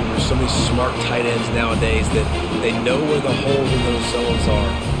receivers, so many smart tight ends nowadays that they know where the holes in those zones are,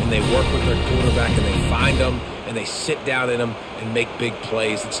 and they work with their quarterback, and they find them, and they sit down in them and make big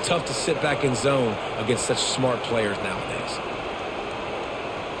plays. It's tough to sit back in zone against such smart players nowadays.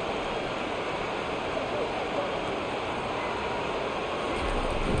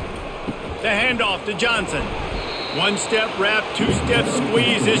 The handoff to Johnson. One step wrap, two step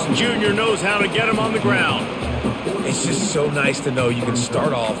squeeze. This junior knows how to get him on the ground. It's just so nice to know you can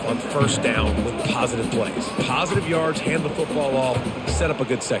start off on first down with positive plays. Positive yards, hand the football off, set up a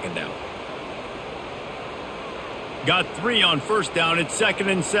good second down. Got 3 on first down. It's 2nd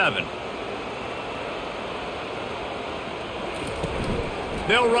and 7.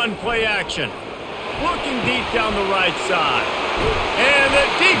 They'll run play action. Looking deep down the right side. And the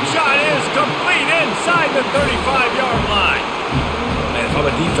deep shot is complete inside the 35-yard line. Man, if I'm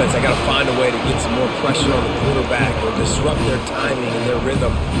a defense, I got to find a way to get some more pressure on the quarterback or disrupt their timing and their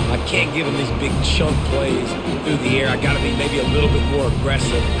rhythm. I can't give them these big chunk plays through the air. I got to be maybe a little bit more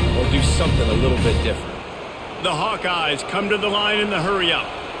aggressive or do something a little bit different. The Hawkeyes come to the line in the hurry-up.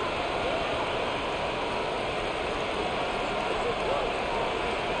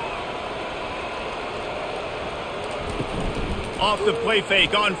 Off the play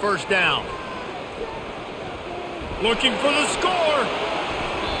fake on first down. Looking for the score.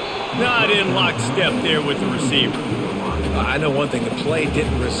 Not in lockstep there with the receiver. I know one thing, the play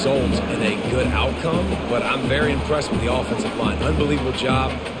didn't result in a good outcome, but I'm very impressed with the offensive line. Unbelievable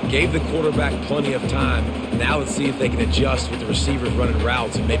job. Gave the quarterback plenty of time. Now let's see if they can adjust with the receivers running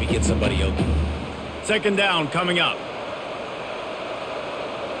routes and maybe get somebody open. Second down coming up.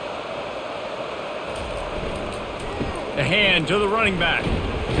 A hand to the running back.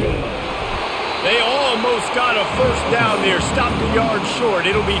 They almost got a first down there. Stopped a yard short.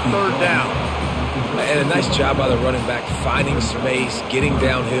 It'll be third down. And a nice job by the running back, finding space, getting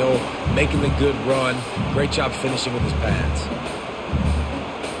downhill, making the good run. Great job finishing with his pads.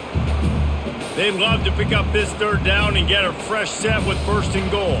 They'd love to pick up this third down and get a fresh set with first and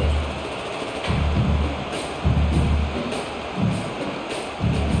goal.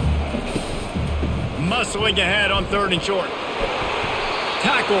 Muscling ahead on third and short.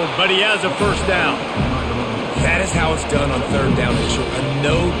 Tackled, but he has a first down. That is how it's done on third down and short.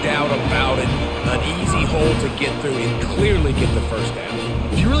 No doubt about it. An easy hole to get through and clearly get the first down.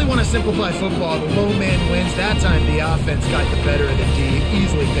 If you really want to simplify football, the low man wins. That time the offense got the better of the D.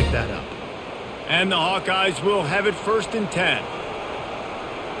 Easily picked that up. And the Hawkeyes will have it first and 10.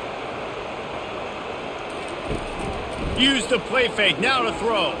 Use the play fake. Now to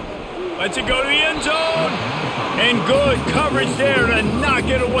throw. Lets it go to the end zone. And good coverage there to knock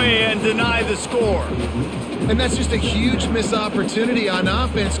it away and deny the score. And that's just a huge missed opportunity on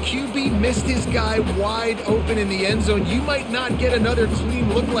offense. QB missed his guy wide open in the end zone. You might not get another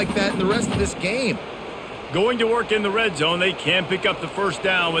clean look like that in the rest of this game. Going to work in the red zone, they can't pick up the first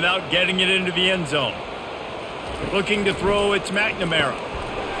down without getting it into the end zone. Looking to throw, it's McNamara.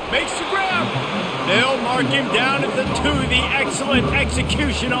 Makes the grab. They'll mark him down at the 2. The excellent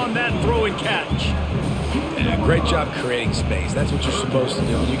execution on that throw and catch. Yeah, great job creating space. That's what you're supposed to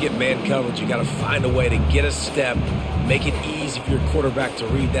do. When you get man coverage, you got to find a way to get a step, make it easy for your quarterback to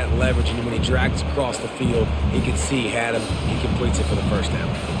read that leverage, and when he drags across the field, he can see he had him. He completes it for the first down.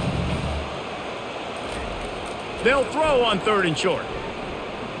 They'll throw on third and short.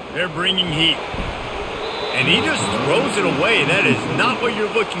 They're bringing heat. And he just throws it away. That is not what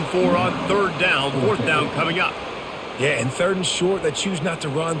you're looking for on third down. Fourth down coming up. Yeah, and third and short, they choose not to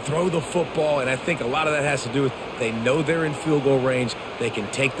run, throw the football, and I think a lot of that has to do with they know they're in field goal range. They can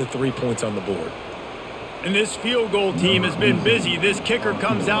take the 3 points on the board. And this field goal team has been busy. This kicker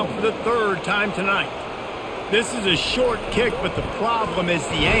comes out for the third time tonight. This is a short kick, but the problem is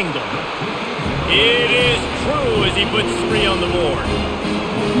the angle. It is true as he puts 3 on the board.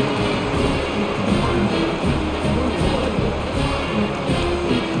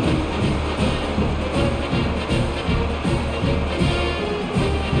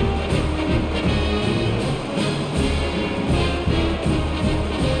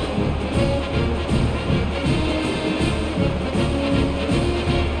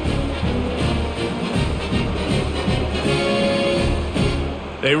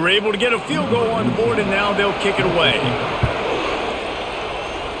 They were able to get a field goal on the board, and now they'll kick it away.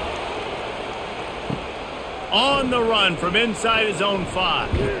 On the run from inside his own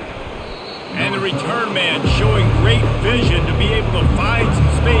 5. And the return man showing great vision to be able to find some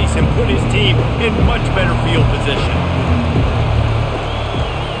space and put his team in much better field position.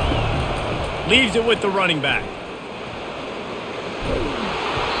 Leaves it with the running back.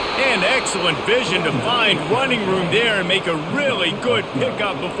 And excellent vision to find running room there and make a really good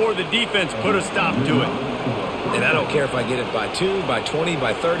pickup before the defense put a stop to it. And I don't care if I get it by 2, by 20,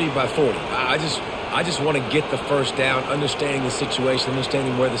 by 30, by 40. I just want to get the first down, understanding the situation,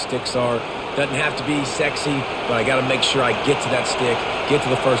 understanding where the sticks are. Doesn't have to be sexy, but I got to make sure I get to that stick, get to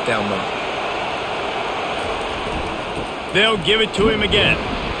the first down moment. They'll give it to him again.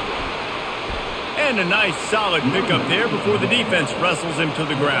 And a nice solid pickup there before the defense wrestles him to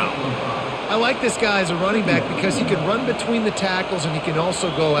the ground. I like this guy as a running back because he can run between the tackles and he can also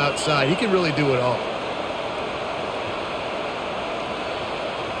go outside. He can really do it all.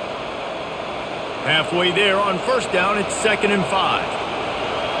 Halfway there on first down, it's 2nd and 5.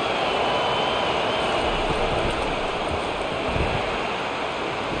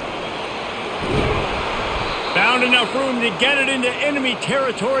 Found enough room to get it into enemy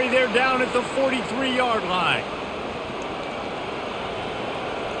territory. They're down at the 43-yard line.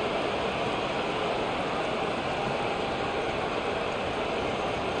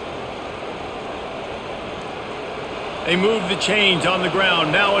 They move the chains on the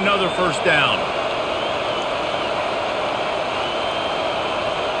ground. Now another first down.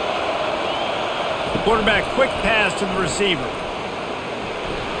 Quarterback quick pass to the receiver.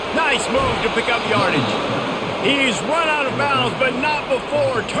 Nice move to pick up yardage. He's run out of bounds, but not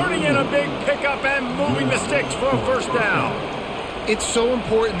before turning in a big pickup and moving the sticks for a first down. It's so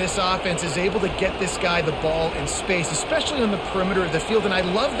important this offense is able to get this guy the ball in space, especially on the perimeter of the field. And I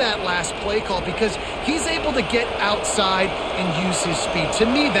love that last play call because he's able to get outside and use his speed. To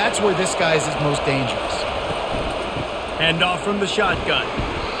me, that's where this guy is most dangerous. Handoff from the shotgun.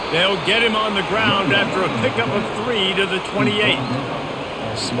 They'll get him on the ground after a pickup of 3 to the 28.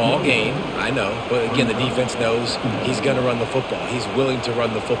 Small gain, I know, but again, the defense knows he's going to run the football. He's willing to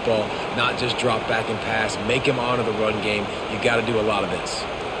run the football, not just drop back and pass, make him honor the run game. You got to do a lot of this.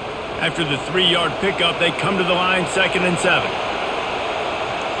 After the 3-yard pickup, they come to the line, 2nd and 7.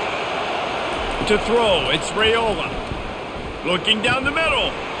 To throw, it's Raiola. Looking down the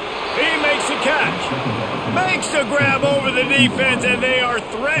middle. He makes a catch. Makes a grab over the defense, and they are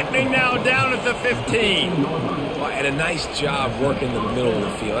threatening now down at the 15. And a nice job working the middle of the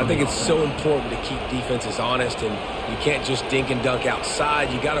field. I think it's so important to keep defenses honest, and you can't just dink and dunk outside.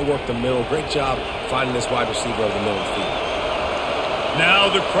 You got to work the middle. Great job finding this wide receiver over the middle of the field. Now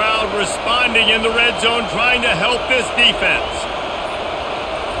the crowd responding in the red zone, trying to help this defense.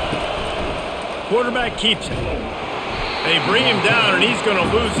 Quarterback keeps it. They bring him down, and he's going to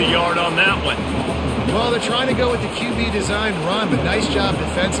lose a yard on that one. Well, they're trying to go with the QB design run, but nice job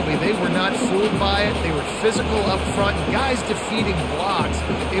defensively. They were not fooled by it. They were physical up front. Guys defeating blocks,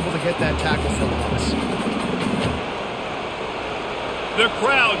 able to get that tackle for loss. The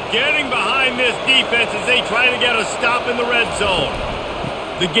crowd getting behind this defense as they try to get a stop in the red zone.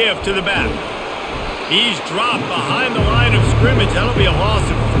 The give to the back. He's dropped behind the line of scrimmage. That'll be a loss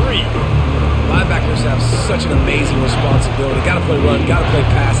of 3. Linebackers have such an amazing responsibility. Got to play run, got to play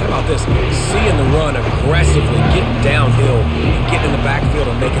pass. How about this? Seeing the run aggressively, getting downhill, and getting in the backfield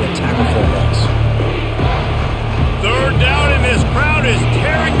and making a tackle for a loss. 3rd down, and this crowd is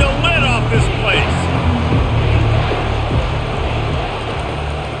tearing the lid off this place.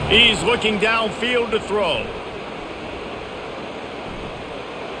 He's looking downfield to throw.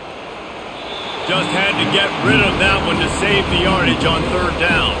 Just had to get rid of that one to save the yardage on 3rd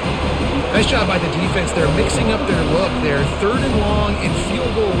down. Nice job by the defense. They're mixing up their look. They're 3rd and long in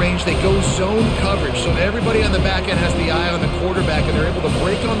field goal range. They go zone coverage, so everybody on the back end has the eye on the quarterback, and they're able to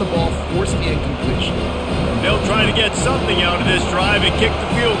break on the ball, force the incompletion. They'll try to get something out of this drive and kick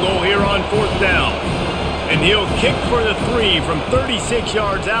the field goal here on 4th down. And he'll kick for the 3 from 36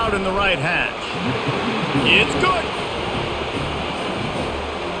 yards out in the right hash. It's good.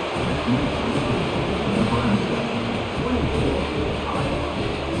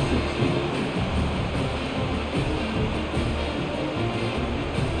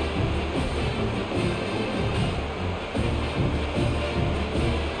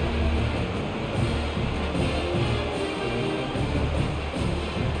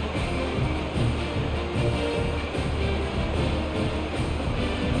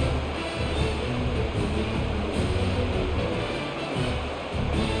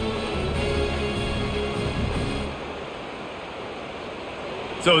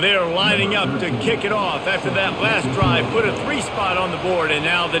 So they're lining up to kick it off after that last drive. Put a 3 spot on the board, and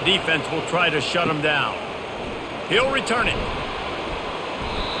now the defense will try to shut them down. He'll return it.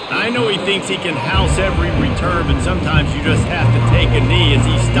 I know he thinks he can house every return, but sometimes you just have to take a knee as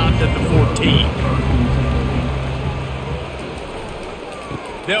he stopped at the 14.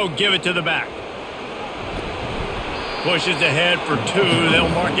 They'll give it to the back. Pushes ahead for 2. They'll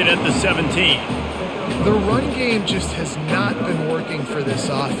mark it at the 17. The run game just has not been working for this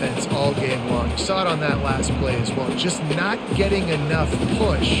offense all game long. You saw it on that last play as well. Just not getting enough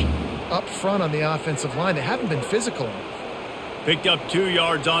push up front on the offensive line. They haven't been physical enough. Picked up 2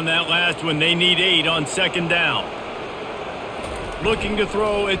 yards on that last one. They need 8 on 2nd down. Looking to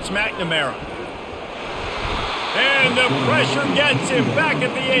throw, it's McNamara. And the pressure gets him back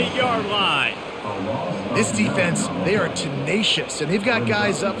at the 8-yard line. This defense, they are tenacious, and they've got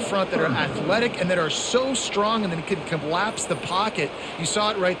guys up front that are athletic and that are so strong and then can collapse the pocket. You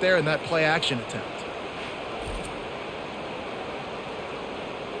saw it right there in that play-action attempt.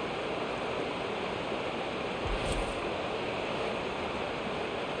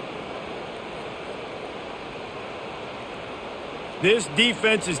 This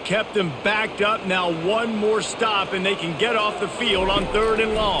defense has kept them backed up. Now one more stop, and they can get off the field on 3rd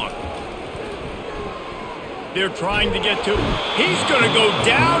and long. They're trying to get to him. He's going to go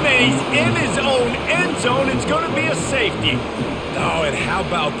down, and he's in his own end zone. It's going to be a safety. Oh, and how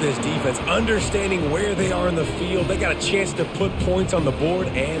about this defense? Understanding where they are in the field. They got a chance to put points on the board,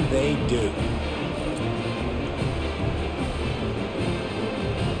 and they do.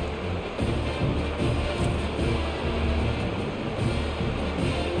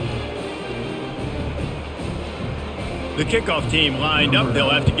 The kickoff team lined up. They'll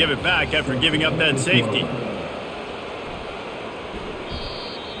have to give it back after giving up that safety.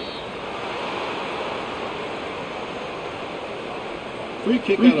 Free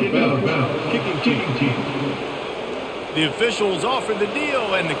kick out of bounds. Kicking team. The officials offer the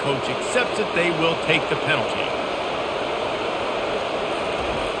deal, and the coach accepts it. They will take the penalty.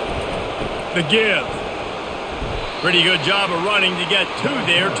 The give. Pretty good job of running to get two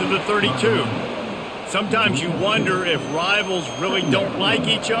there to the 32. Sometimes you wonder if rivals really don't like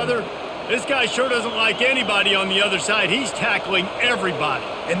each other. This guy sure doesn't like anybody on the other side. He's tackling everybody.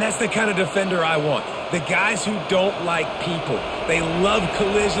 And that's the kind of defender I want. The guys who don't like people. They love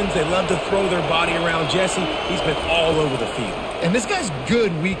collisions. They love to throw their body around. Jesse, he's been all over the field. And this guy's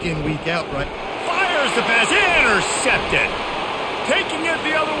good week in, week out, right? Fires the pass. Intercepted. Taking it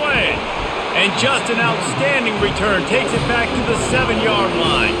the other way. And just an outstanding return. Takes it back to the 7-yard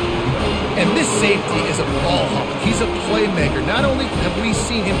line. And this safety is a ball hawk. He's a playmaker. Not only have we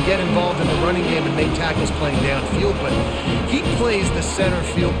seen him get involved in the running game and make tackles playing downfield, but he plays the center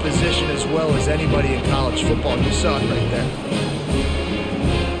field position as well as anybody in college football. You saw it right there.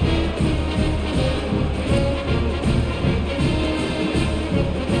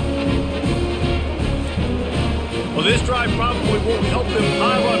 Well, this drive probably won't help them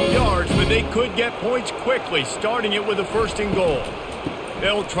pile up yards, but they could get points quickly, starting it with a 1st and goal.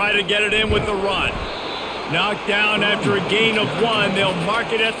 They'll try to get it in with the run. Knocked down after a gain of 1. They'll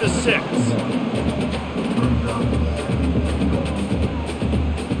mark it at the 6.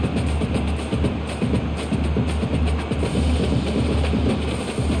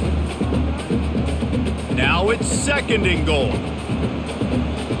 Now it's 2nd and goal.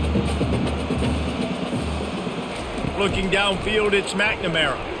 Looking downfield, it's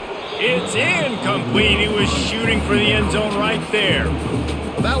McNamara. It's incomplete. He was shooting for the end zone right there.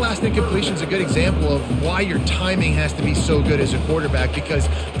 Well, that last incompletion is a good example of why your timing has to be so good as a quarterback, because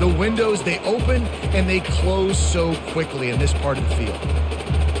the windows, they open and they close so quickly in this part of the field.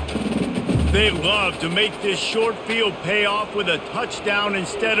 They love to make this short field pay off with a touchdown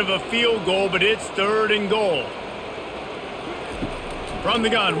instead of a field goal, but it's 3rd and goal. From the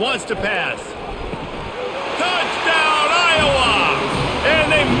gun, wants to pass. Touchdown, Iowa!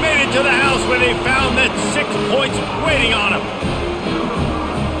 And they made it to the house when they found that 6 points waiting on them.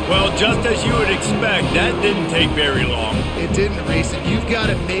 Well, just as you would expect, that didn't take very long. It didn't, Reese. You've got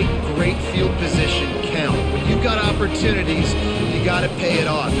to make great field position count. When you've got opportunities, you got to pay it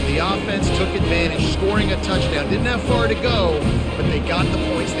off. And the offense took advantage, scoring a touchdown. Didn't have far to go, but they got the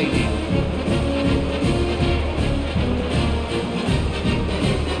points they needed.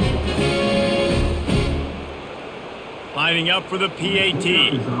 Lining up for the PAT.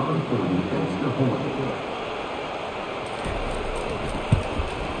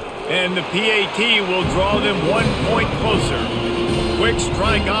 And the PAT will draw them 1 point closer. Quick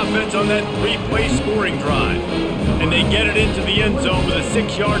strike offense on that 3-play scoring drive. And they get it into the end zone with a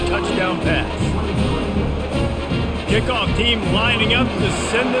 6-yard touchdown pass. Kickoff team lining up to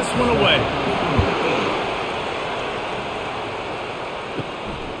send this one away.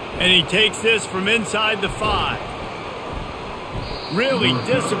 And he takes this from inside the 5. Really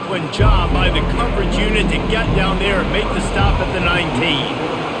disciplined job by the coverage unit to get down there and make the stop at the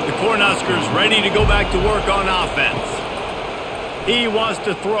 19. The Cornhuskers ready to go back to work on offense. He wants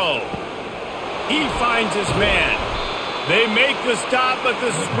to throw. He finds his man. They make the stop, but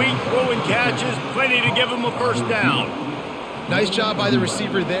the sweet throw and catch is plenty to give him a 1st down. Nice job by the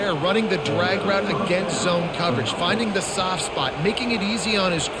receiver there, running the drag route against zone coverage, finding the soft spot, making it easy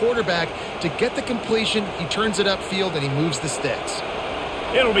on his quarterback to get the completion. He turns it upfield, and he moves the sticks.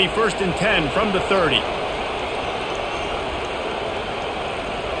 It'll be 1st and 10 from the 30.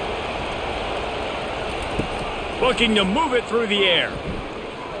 Looking to move it through the air.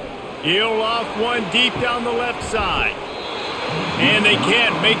 He'll off one deep down the left side. And they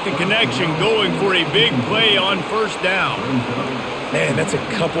can't make the connection, going for a big play on 1st down. Man, that's a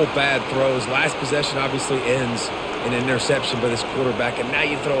couple bad throws. Last possession obviously ends in an interception by this quarterback, and now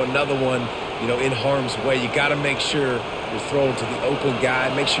you throw another one, in harm's way. You got to make sure you're throwing to the open guy.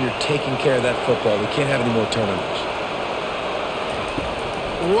 Make sure you're taking care of that football. We can't have any more turnovers.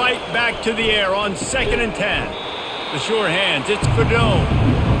 Right back to the air on 2nd and 10. The sure hands, it's Fedone.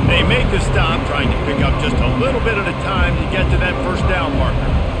 They make the stop, trying to pick up just a little bit at a time to get to that 1st down marker.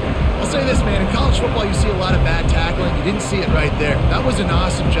 I'll say this, man. In college football, you see a lot of bad tackling. You didn't see it right there. That was an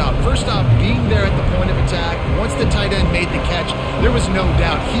awesome job. First off, being there at the point of attack. Once the tight end made the catch, there was no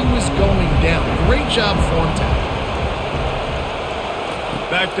doubt he was going down. Great job form tackle.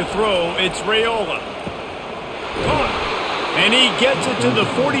 Back to throw, it's Raiola. Caught. And he gets it to the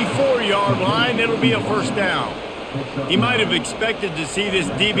 44-yard line. It'll be a first down. He might have expected to see this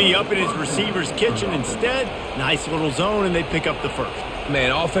DB up in his receiver's kitchen. Instead, nice little zone, and they pick up the first.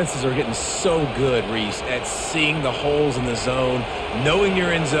 Man, offenses are getting so good, Reese, at seeing the holes in the zone, knowing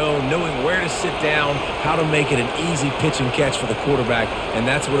you're in zone, knowing where to sit down, how to make it an easy pitch and catch for the quarterback, and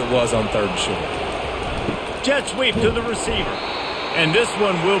that's what it was on 3rd and short. Jet sweep to the receiver. And this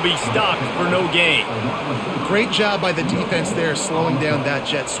one will be stopped for no gain. Great job by the defense there slowing down that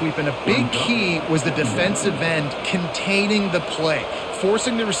jet sweep. And a big key was the defensive end containing the play,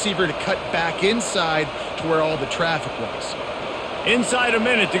 forcing the receiver to cut back inside to where all the traffic was. Inside a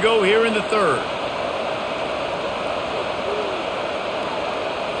minute to go here in the 3rd.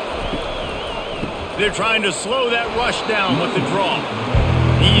 They're trying to slow that rush down with the draw.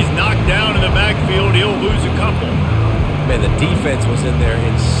 He's knocked down in the backfield. He'll lose a couple. Man, the defense was in there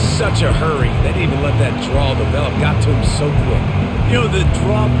in such a hurry. They didn't even let that draw develop. Got to him so quick. You know, the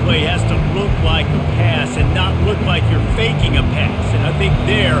draw play has to look like a pass and not look like you're faking a pass. And I think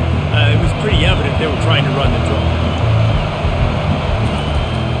there, it was pretty evident they were trying to run the draw.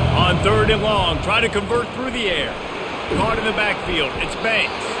 On 3rd and long, try to convert through the air. Caught in the backfield. It's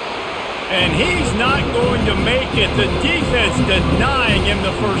Banks. And he's not going to make it. The defense denying him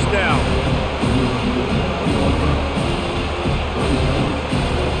the first down.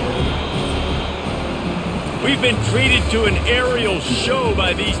 We've been treated to an aerial show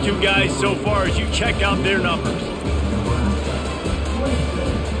by these two guys so far as you check out their numbers.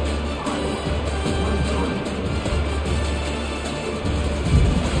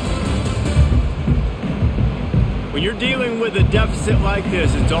 When you're dealing with a deficit like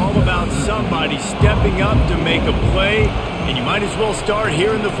this, it's all about somebody stepping up to make a play, and you might as well start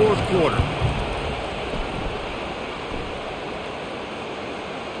here in the 4th quarter.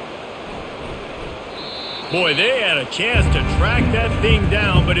 Boy, they had a chance to track that thing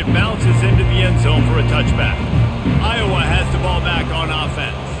down, but it bounces into the end zone for a touchback. Iowa has the ball back on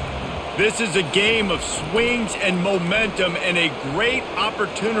offense. This is a game of swings and momentum and a great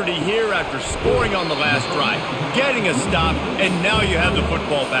opportunity here after scoring on the last drive, getting a stop, and now you have the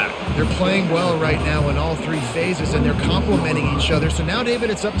football back. They're playing well right now in all 3 phases, and they're complementing each other. So now, David,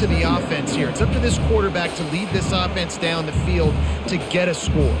 it's up to the offense here. It's up to this quarterback to lead this offense down the field to get a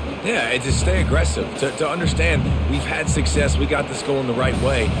score. Yeah, and to stay aggressive, to understand we've had success, we got this going the right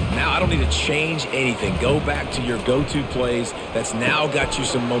way. Now I don't need to change anything. Go back to your go-to plays. That's now got you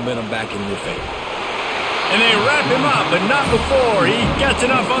some momentum back in your favor. And they wrap him up, but not before he gets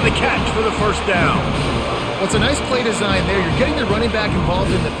enough on the catch for the first down. Well, it's a nice play design there. You're getting the running back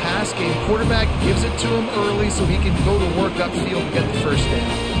involved in the pass game. Quarterback gives it to him early so he can go to work upfield and get the first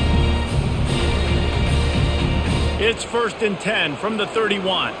down. It's 1st and 10 from the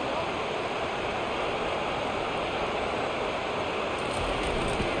 31.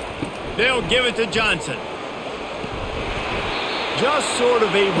 They'll give it to Johnson. Just sort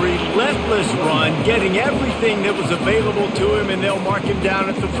of a relentless run, getting everything that was available to him, and they'll mark him down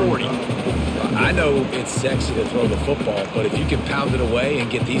at the 40. I know it's sexy to throw the football, but if you can pound it away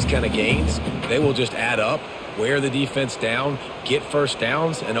and get these kind of gains, they will just add up, wear the defense down, get first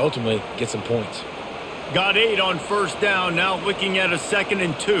downs, and ultimately get some points. Got 8 on first down, now looking at a 2nd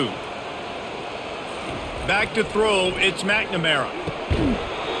and 2. Back to throw, it's McNamara.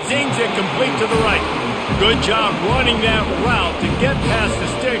 Zings it complete to the right. Good job running that route to get past the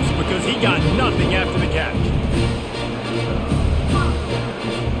sticks because he got nothing after the catch.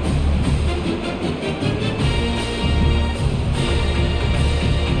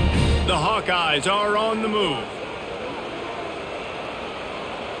 The Hawkeyes are on the move.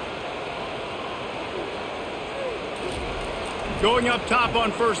 Going up top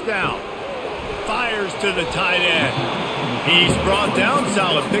on first down. Fires to the tight end. He's brought down,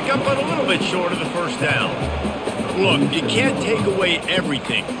 solid pickup, but a little bit short of the first down. Look, you can't take away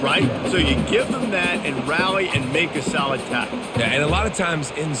everything, right? So you give them that and rally and make a solid tackle. Yeah, and a lot of times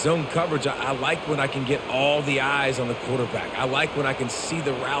in zone coverage, I like when I can get all the eyes on the quarterback. I like when I can see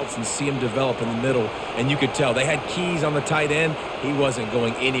the routes and see him develop in the middle. And you could tell they had keys on the tight end. He wasn't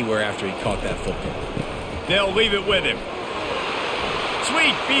going anywhere after he caught that football. They'll leave it with him.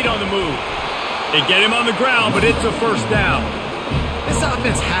 Sweet feet on the move. They get him on the ground, but it's a first down. This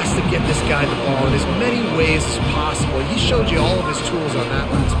offense has to get this guy the ball in as many ways as possible. He showed you all of his tools on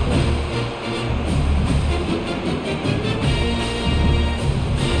that last play.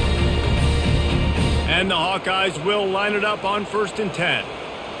 And the Hawkeyes will line it up on 1st and 10.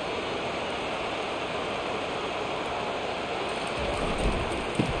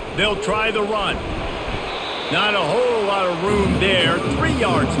 They'll try the run. Not a whole lot of room there. 3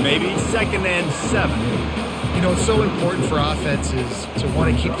 yards maybe, 2nd and 7. You know, it's so important for offenses to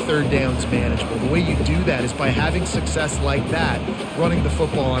want to keep third downs manageable. The way you do that is by having success like that, running the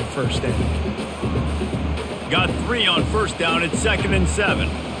football on 1st down. Got 3 on 1st down at 2nd and 7.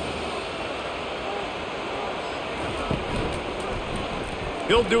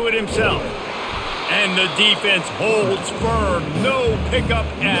 He'll do it himself. And the defense holds firm. No pickup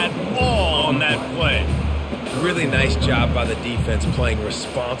at all on that play. Really nice job by the defense playing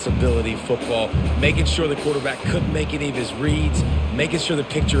responsibility football, making sure the quarterback couldn't make any of his reads, making sure the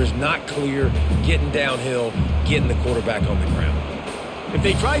picture is not clear, getting downhill, getting the quarterback on the ground. If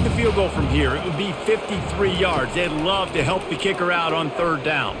they tried the field goal from here, it would be 53 yards. They'd love to help the kicker out on 3rd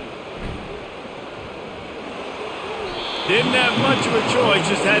down. Didn't have much of a choice,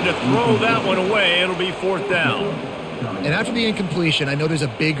 just had to throw that one away. It'll be 4th down. And after the incompletion, I know there's a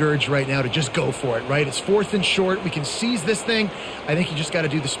big urge right now to just go for it, right? It's 4th and short. We can seize this thing. I think you just got to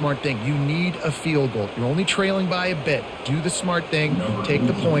do the smart thing. You need a field goal. You're only trailing by a bit. Do the smart thing. Take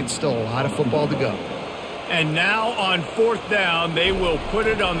the point. Still a lot of football to go. And now on 4th down, they will put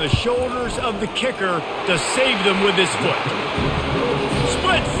it on the shoulders of the kicker to save them with his foot.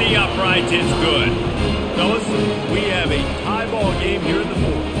 Splits the uprights. It's good. Fellas, we have a tie ball game here in the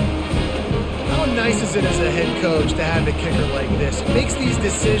 4th. How nice is it as a head coach to have a kicker like this? It makes these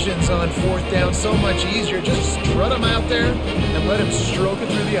decisions on 4th down so much easier. Just strut him out there and let him stroke it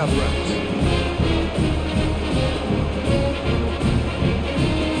through the uprights.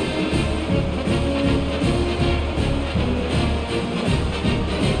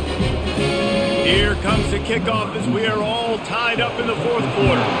 Here comes the kickoff as we are all tied up in the 4th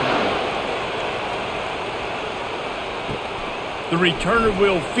quarter. The returner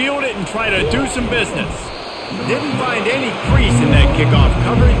will field it and try to do some business. Didn't find any crease in that kickoff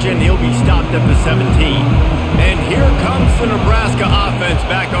coverage, and he'll be stopped at the 17. And here comes the Nebraska offense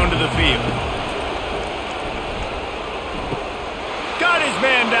back onto the field. Got his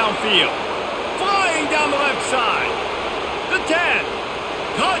man downfield. Flying down the left side. The 10.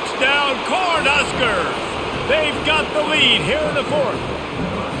 Touchdown, Cornhuskers. They've got the lead here in the 4th.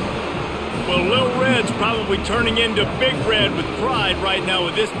 Well, Lil Red's probably turning into Big Red with pride right now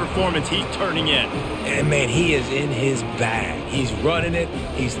with this performance he's turning in. And, man, he is in his bag. He's running it.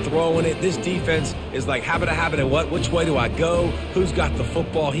 He's throwing it. This defense is like, habit, and what? Which way do I go? Who's got the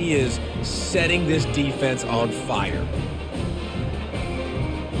football? He is setting this defense on fire.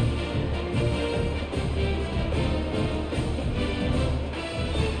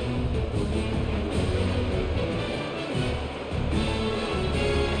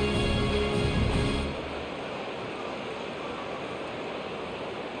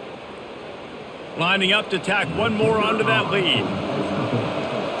 Lining up to tack one more onto that lead.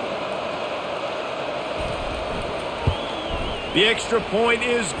 The extra point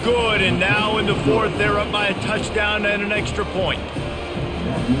is good, and now in the 4th, they're up by a touchdown and an extra point.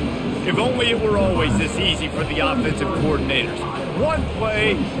 If only it were always this easy for the offensive coordinators. One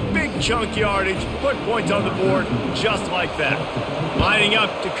play, big chunk yardage, put points on the board just like that. Lining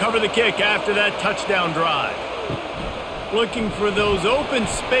up to cover the kick after that touchdown drive. Looking for those open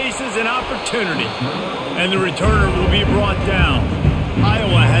spaces and opportunity. And the returner will be brought down.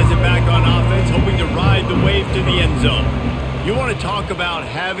 Iowa has it back on offense, hoping to ride the wave to the end zone. You want to talk about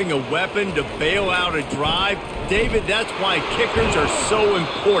having a weapon to bail out a drive? David, that's why kickers are so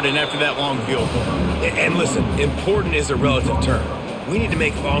important after that long field goal. And listen, important is a relative term. We need to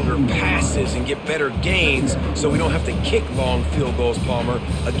make longer passes and get better gains so we don't have to kick long field goals, Palmer,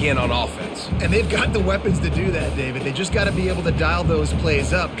 again on offense. And they've got the weapons to do that, David. They just got to be able to dial those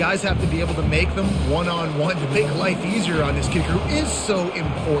plays up. Guys have to be able to make them one-on-one to make life easier on this kicker, who is so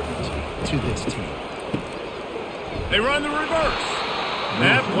important to this team. They run the reverse.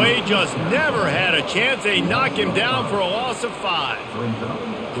 That play just never had a chance. They knock him down for a loss of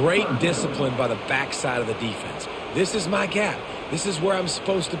 5. Great discipline by the backside of the defense. This is my gap. This is where I'm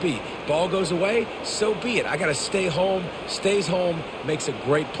supposed to be. Ball goes away, so be it. I got to stay home. Stays home, makes a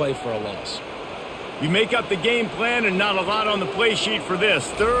great play for a loss. You make up the game plan and not a lot on the play sheet for this.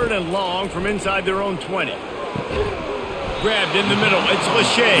 3rd and long from inside their own 20. Grabbed in the middle. It's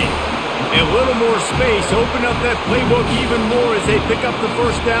Lachey. A little more space. Open up that playbook even more as they pick up the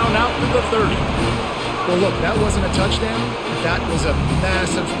 1st down out to the 30. Well, look, that wasn't a touchdown. That was a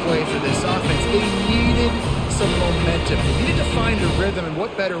massive play for this offense. They needed some momentum. They needed to find a rhythm, and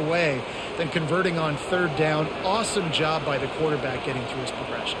what better way than converting on 3rd down. Awesome job by the quarterback getting through his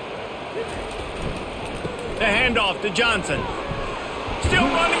progression. The handoff to Johnson. Still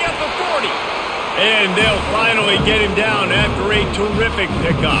running at the 40. And they'll finally get him down after a terrific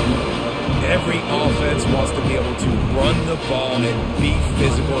pickup. Every offense wants to be able to run the ball and be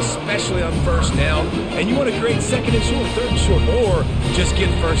physical, especially on first down. And you want to create second and short, third and short, or just get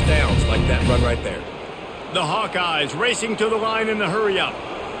first downs like that run right there. The Hawkeyes racing to the line in the hurry-up.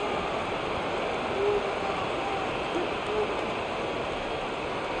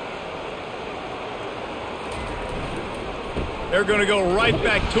 They're going to go right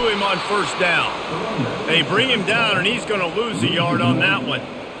back to him on first down. They bring him down, and he's going to lose a yard on that one.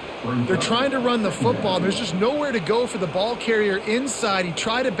 They're trying to run the football. There's just nowhere to go for the ball carrier inside. He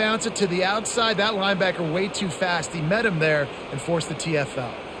tried to bounce it to the outside. That linebacker way too fast. He met him there and forced the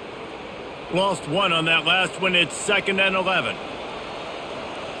TFL. Lost one on that last one. It's 2nd and 11.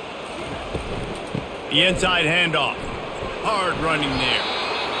 The inside handoff. Hard running there.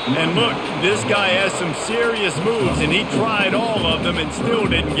 And look, this guy has some serious moves, and he tried all of them and still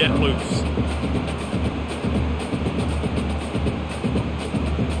didn't get loose.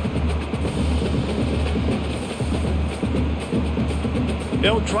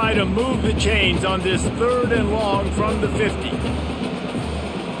 They'll try to move the chains on this 3rd and long from the 50.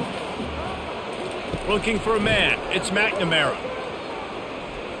 Looking for a man. It's McNamara.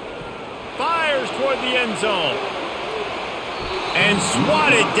 Fires toward the end zone. And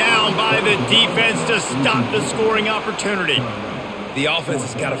swatted down by the defense to stop the scoring opportunity. The offense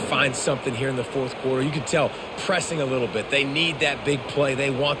has got to find something here in the fourth quarter. You can tell pressing a little bit. They need that big play. They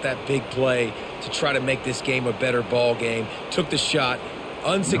want that big play to try to make this game a better ball game. Took the shot.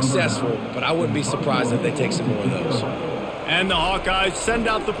 Unsuccessful, but I wouldn't be surprised if they take some more of those. And the Hawkeyes send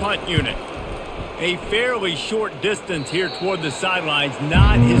out the punt unit. A fairly short distance here toward the sidelines,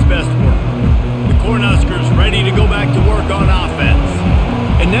 not his best work. The Cornhuskers ready to go back to work on offense.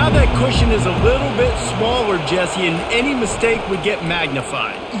 And now that cushion is a little bit smaller, Jesse, and any mistake would get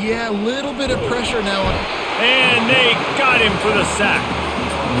magnified. Yeah, a little bit of pressure now. And they got him for the sack.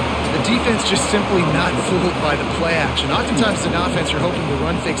 The defense just simply not fooled by the play action. Oftentimes in offense, you're hoping the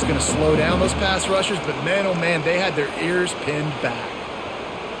run fake's going to slow down those pass rushers, but man, oh man, they had their ears pinned back.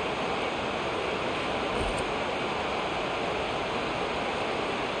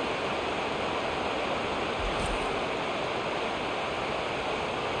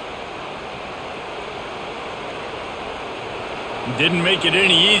 Didn't make it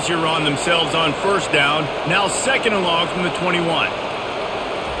any easier on themselves on first down. Now 2nd and long from the 21.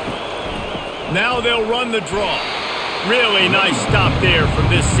 Now they'll run the draw. Really nice stop there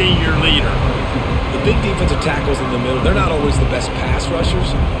from this senior leader. The big defensive tackles in the middle, they're not always the best pass rushers,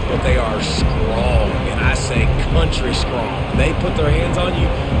 but they are strong, and I say country strong. They put their hands on you,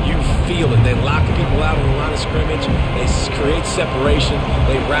 you feel it. They lock people out on the line of scrimmage. They create separation.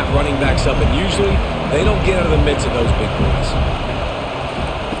 They wrap running backs up, and usually they don't get out of the midst of those big boys.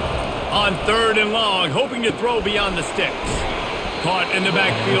 On 3rd and long, hoping to throw beyond the sticks. Caught in the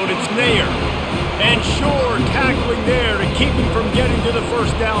backfield, it's Nair. And Shore tackling there to keep him from getting to the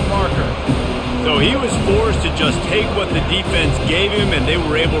first down marker. So he was forced to just take what the defense gave him, and they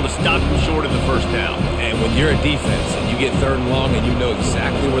were able to stop him short of the first down. And when you're a defense and you get 3rd and long and you know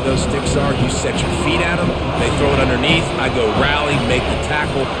exactly where those sticks are, you set your feet at them, they throw it underneath, I go rally, make the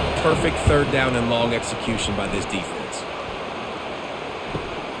tackle. Perfect 3rd down and long execution by this defense.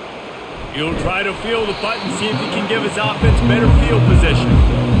 He'll try to field the punt and see if he can give his offense better field position.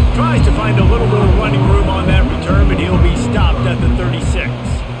 Tries to find a little more running room on that return, but he'll be stopped at the 36.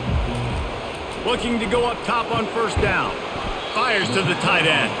 Looking to go up top on first down. Fires to the tight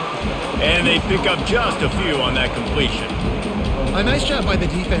end. And they pick up just a few on that completion. A nice job by the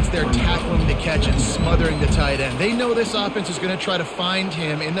defense there tackling the catch and smothering the tight end. They know this offense is going to try to find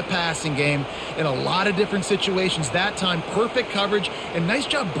him in the passing game in a lot of different situations. That time, perfect coverage, and nice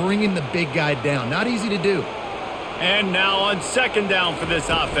job bringing the big guy down. Not easy to do. And now on 2nd down for this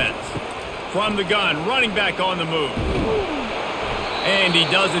offense. From the gun, running back on the move. And he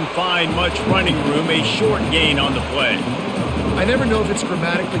doesn't find much running room, a short gain on the play. I never know if it's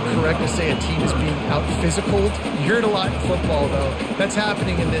grammatically correct to say a team is being out-physicaled. You hear it a lot in football, though. That's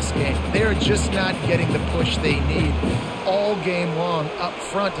happening in this game. They are just not getting the push they need all game long up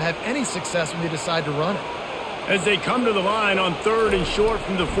front to have any success when they decide to run it. As they come to the line on 3rd and short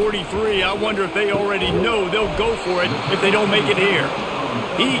from the 43, I wonder if they already know they'll go for it if they don't make it here.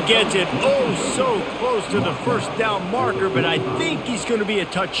 He gets it oh so close to the first down marker, but I think he's going to be a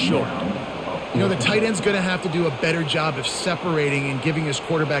touch short. You know, the tight end's going to have to do a better job of separating and giving his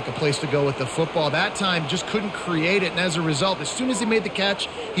quarterback a place to go with the football. That time just couldn't create it, and as a result, as soon as he made the catch,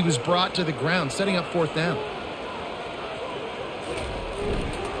 he was brought to the ground, setting up 4th down.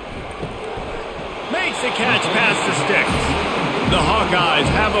 makes the catch past the sticks. The Hawkeyes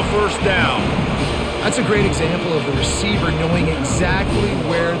have a first down. That's a great example of the receiver knowing exactly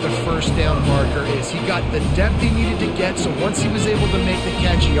where the first down marker is. He got the depth he needed to get, so once he was able to make the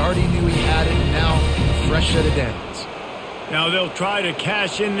catch, he already knew he had it, and now a fresh set of downs. Now they'll try to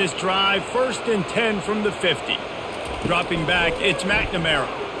cash in this drive. 1st and 10 from the 50. Dropping back, it's McNamara.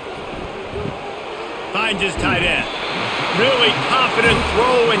 Finds his tight end. Really confident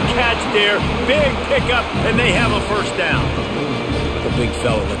throw and catch there. Big pickup, and they have a first down. The big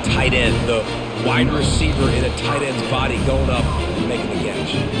fella, the tight end, the wide receiver in a tight end's body going up and making the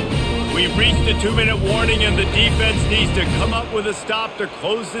catch. We've reached the 2-minute warning, and the defense needs to come up with a stop to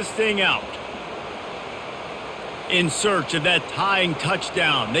close this thing out. In search of that tying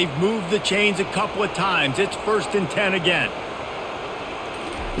touchdown. They've moved the chains a couple of times. It's 1st and 10 again.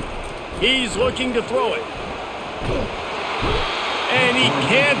 He's looking to throw it. And he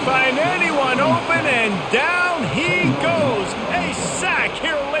can't find anyone open, and down he goes. A sack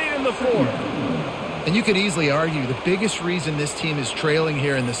here late in the 4th. And you could easily argue the biggest reason this team is trailing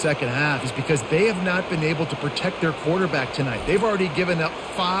here in the second half is because they have not been able to protect their quarterback tonight. They've already given up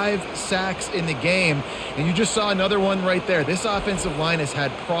 5 sacks in the game, and you just saw another one right there. This offensive line has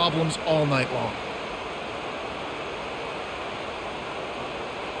had problems all night long.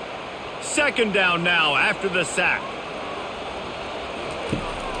 2nd down now after the sack.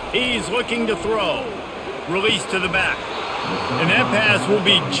 He's looking to throw. Release to the back. And that pass will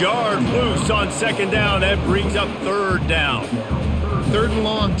be jarred loose on 2nd down. That brings up 3rd down. 3rd and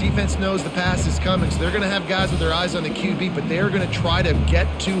long, defense knows the pass is coming, so they're going to have guys with their eyes on the QB, but they're going to try to get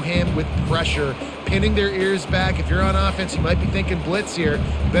to him with pressure, pinning their ears back. If you're on offense, you might be thinking blitz here.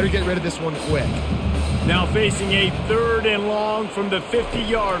 You better get rid of this one quick. Now facing a 3rd and long from the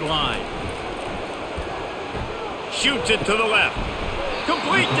 50-yard line. Shoots it to the left.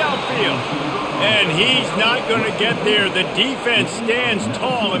 Complete downfield. And he's not going to get there. The defense stands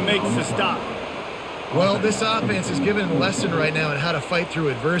tall and makes the stop. Well, this offense is given a lesson right now on how to fight through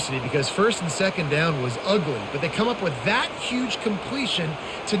adversity because 1st and 2nd down was ugly, but they come up with that huge completion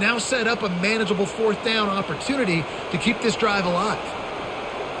to now set up a manageable 4th down opportunity to keep this drive alive.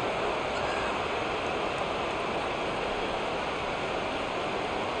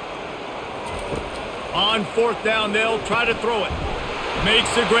 On 4th down, they'll try to throw it.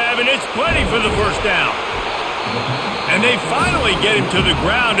 Makes the grab, and it's plenty for the first down. And they finally get him to the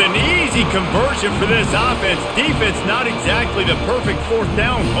ground. An easy conversion for this offense. Defense not exactly the perfect 4th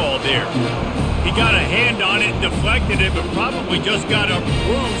down call there. He got a hand on it, deflected it, but probably just got a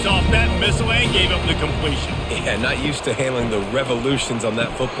bruise off that missile and gave up the completion. Yeah, not used to handling the revolutions on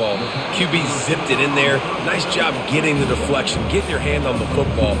that football. QB zipped it in there. Nice job getting the deflection, getting your hand on the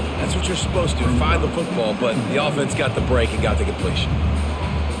football. That's what you're supposed to, find the football, but the offense got the break and got the completion.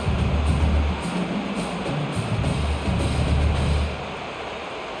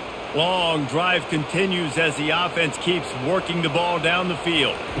 Long drive continues as the offense keeps working the ball down the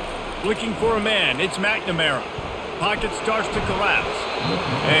field. Looking for a man, it's McNamara. Pocket starts to collapse.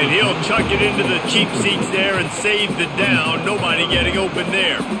 And he'll chuck it into the cheap seats there and save the down. Nobody getting open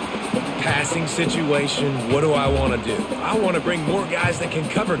there. Passing situation, what do I want to do? I want to bring more guys that can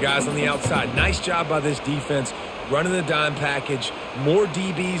cover guys on the outside. Nice job by this defense, running the dime package, more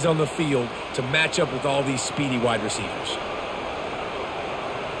DBs on the field to match up with all these speedy wide receivers.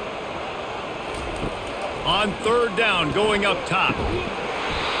 On 3rd down, going up top.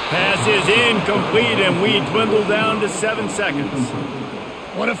 Pass is incomplete, and we dwindle down to 7 seconds.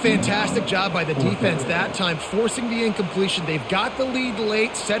 What a fantastic job by the defense that time, forcing the incompletion. They've got the lead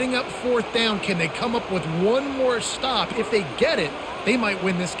late, setting up 4th down. Can they come up with one more stop? If they get it, they might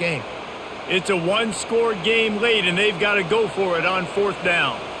win this game. It's a 1-score game late, and they've got to go for it on 4th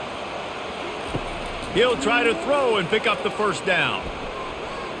down. He'll try to throw and pick up the first down.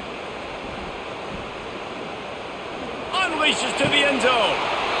 Unleashes to the end zone.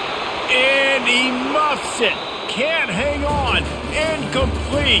 And he muffs it. Can't hang on.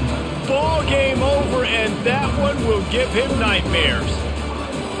 Incomplete. Ball game over, and that one will give him nightmares.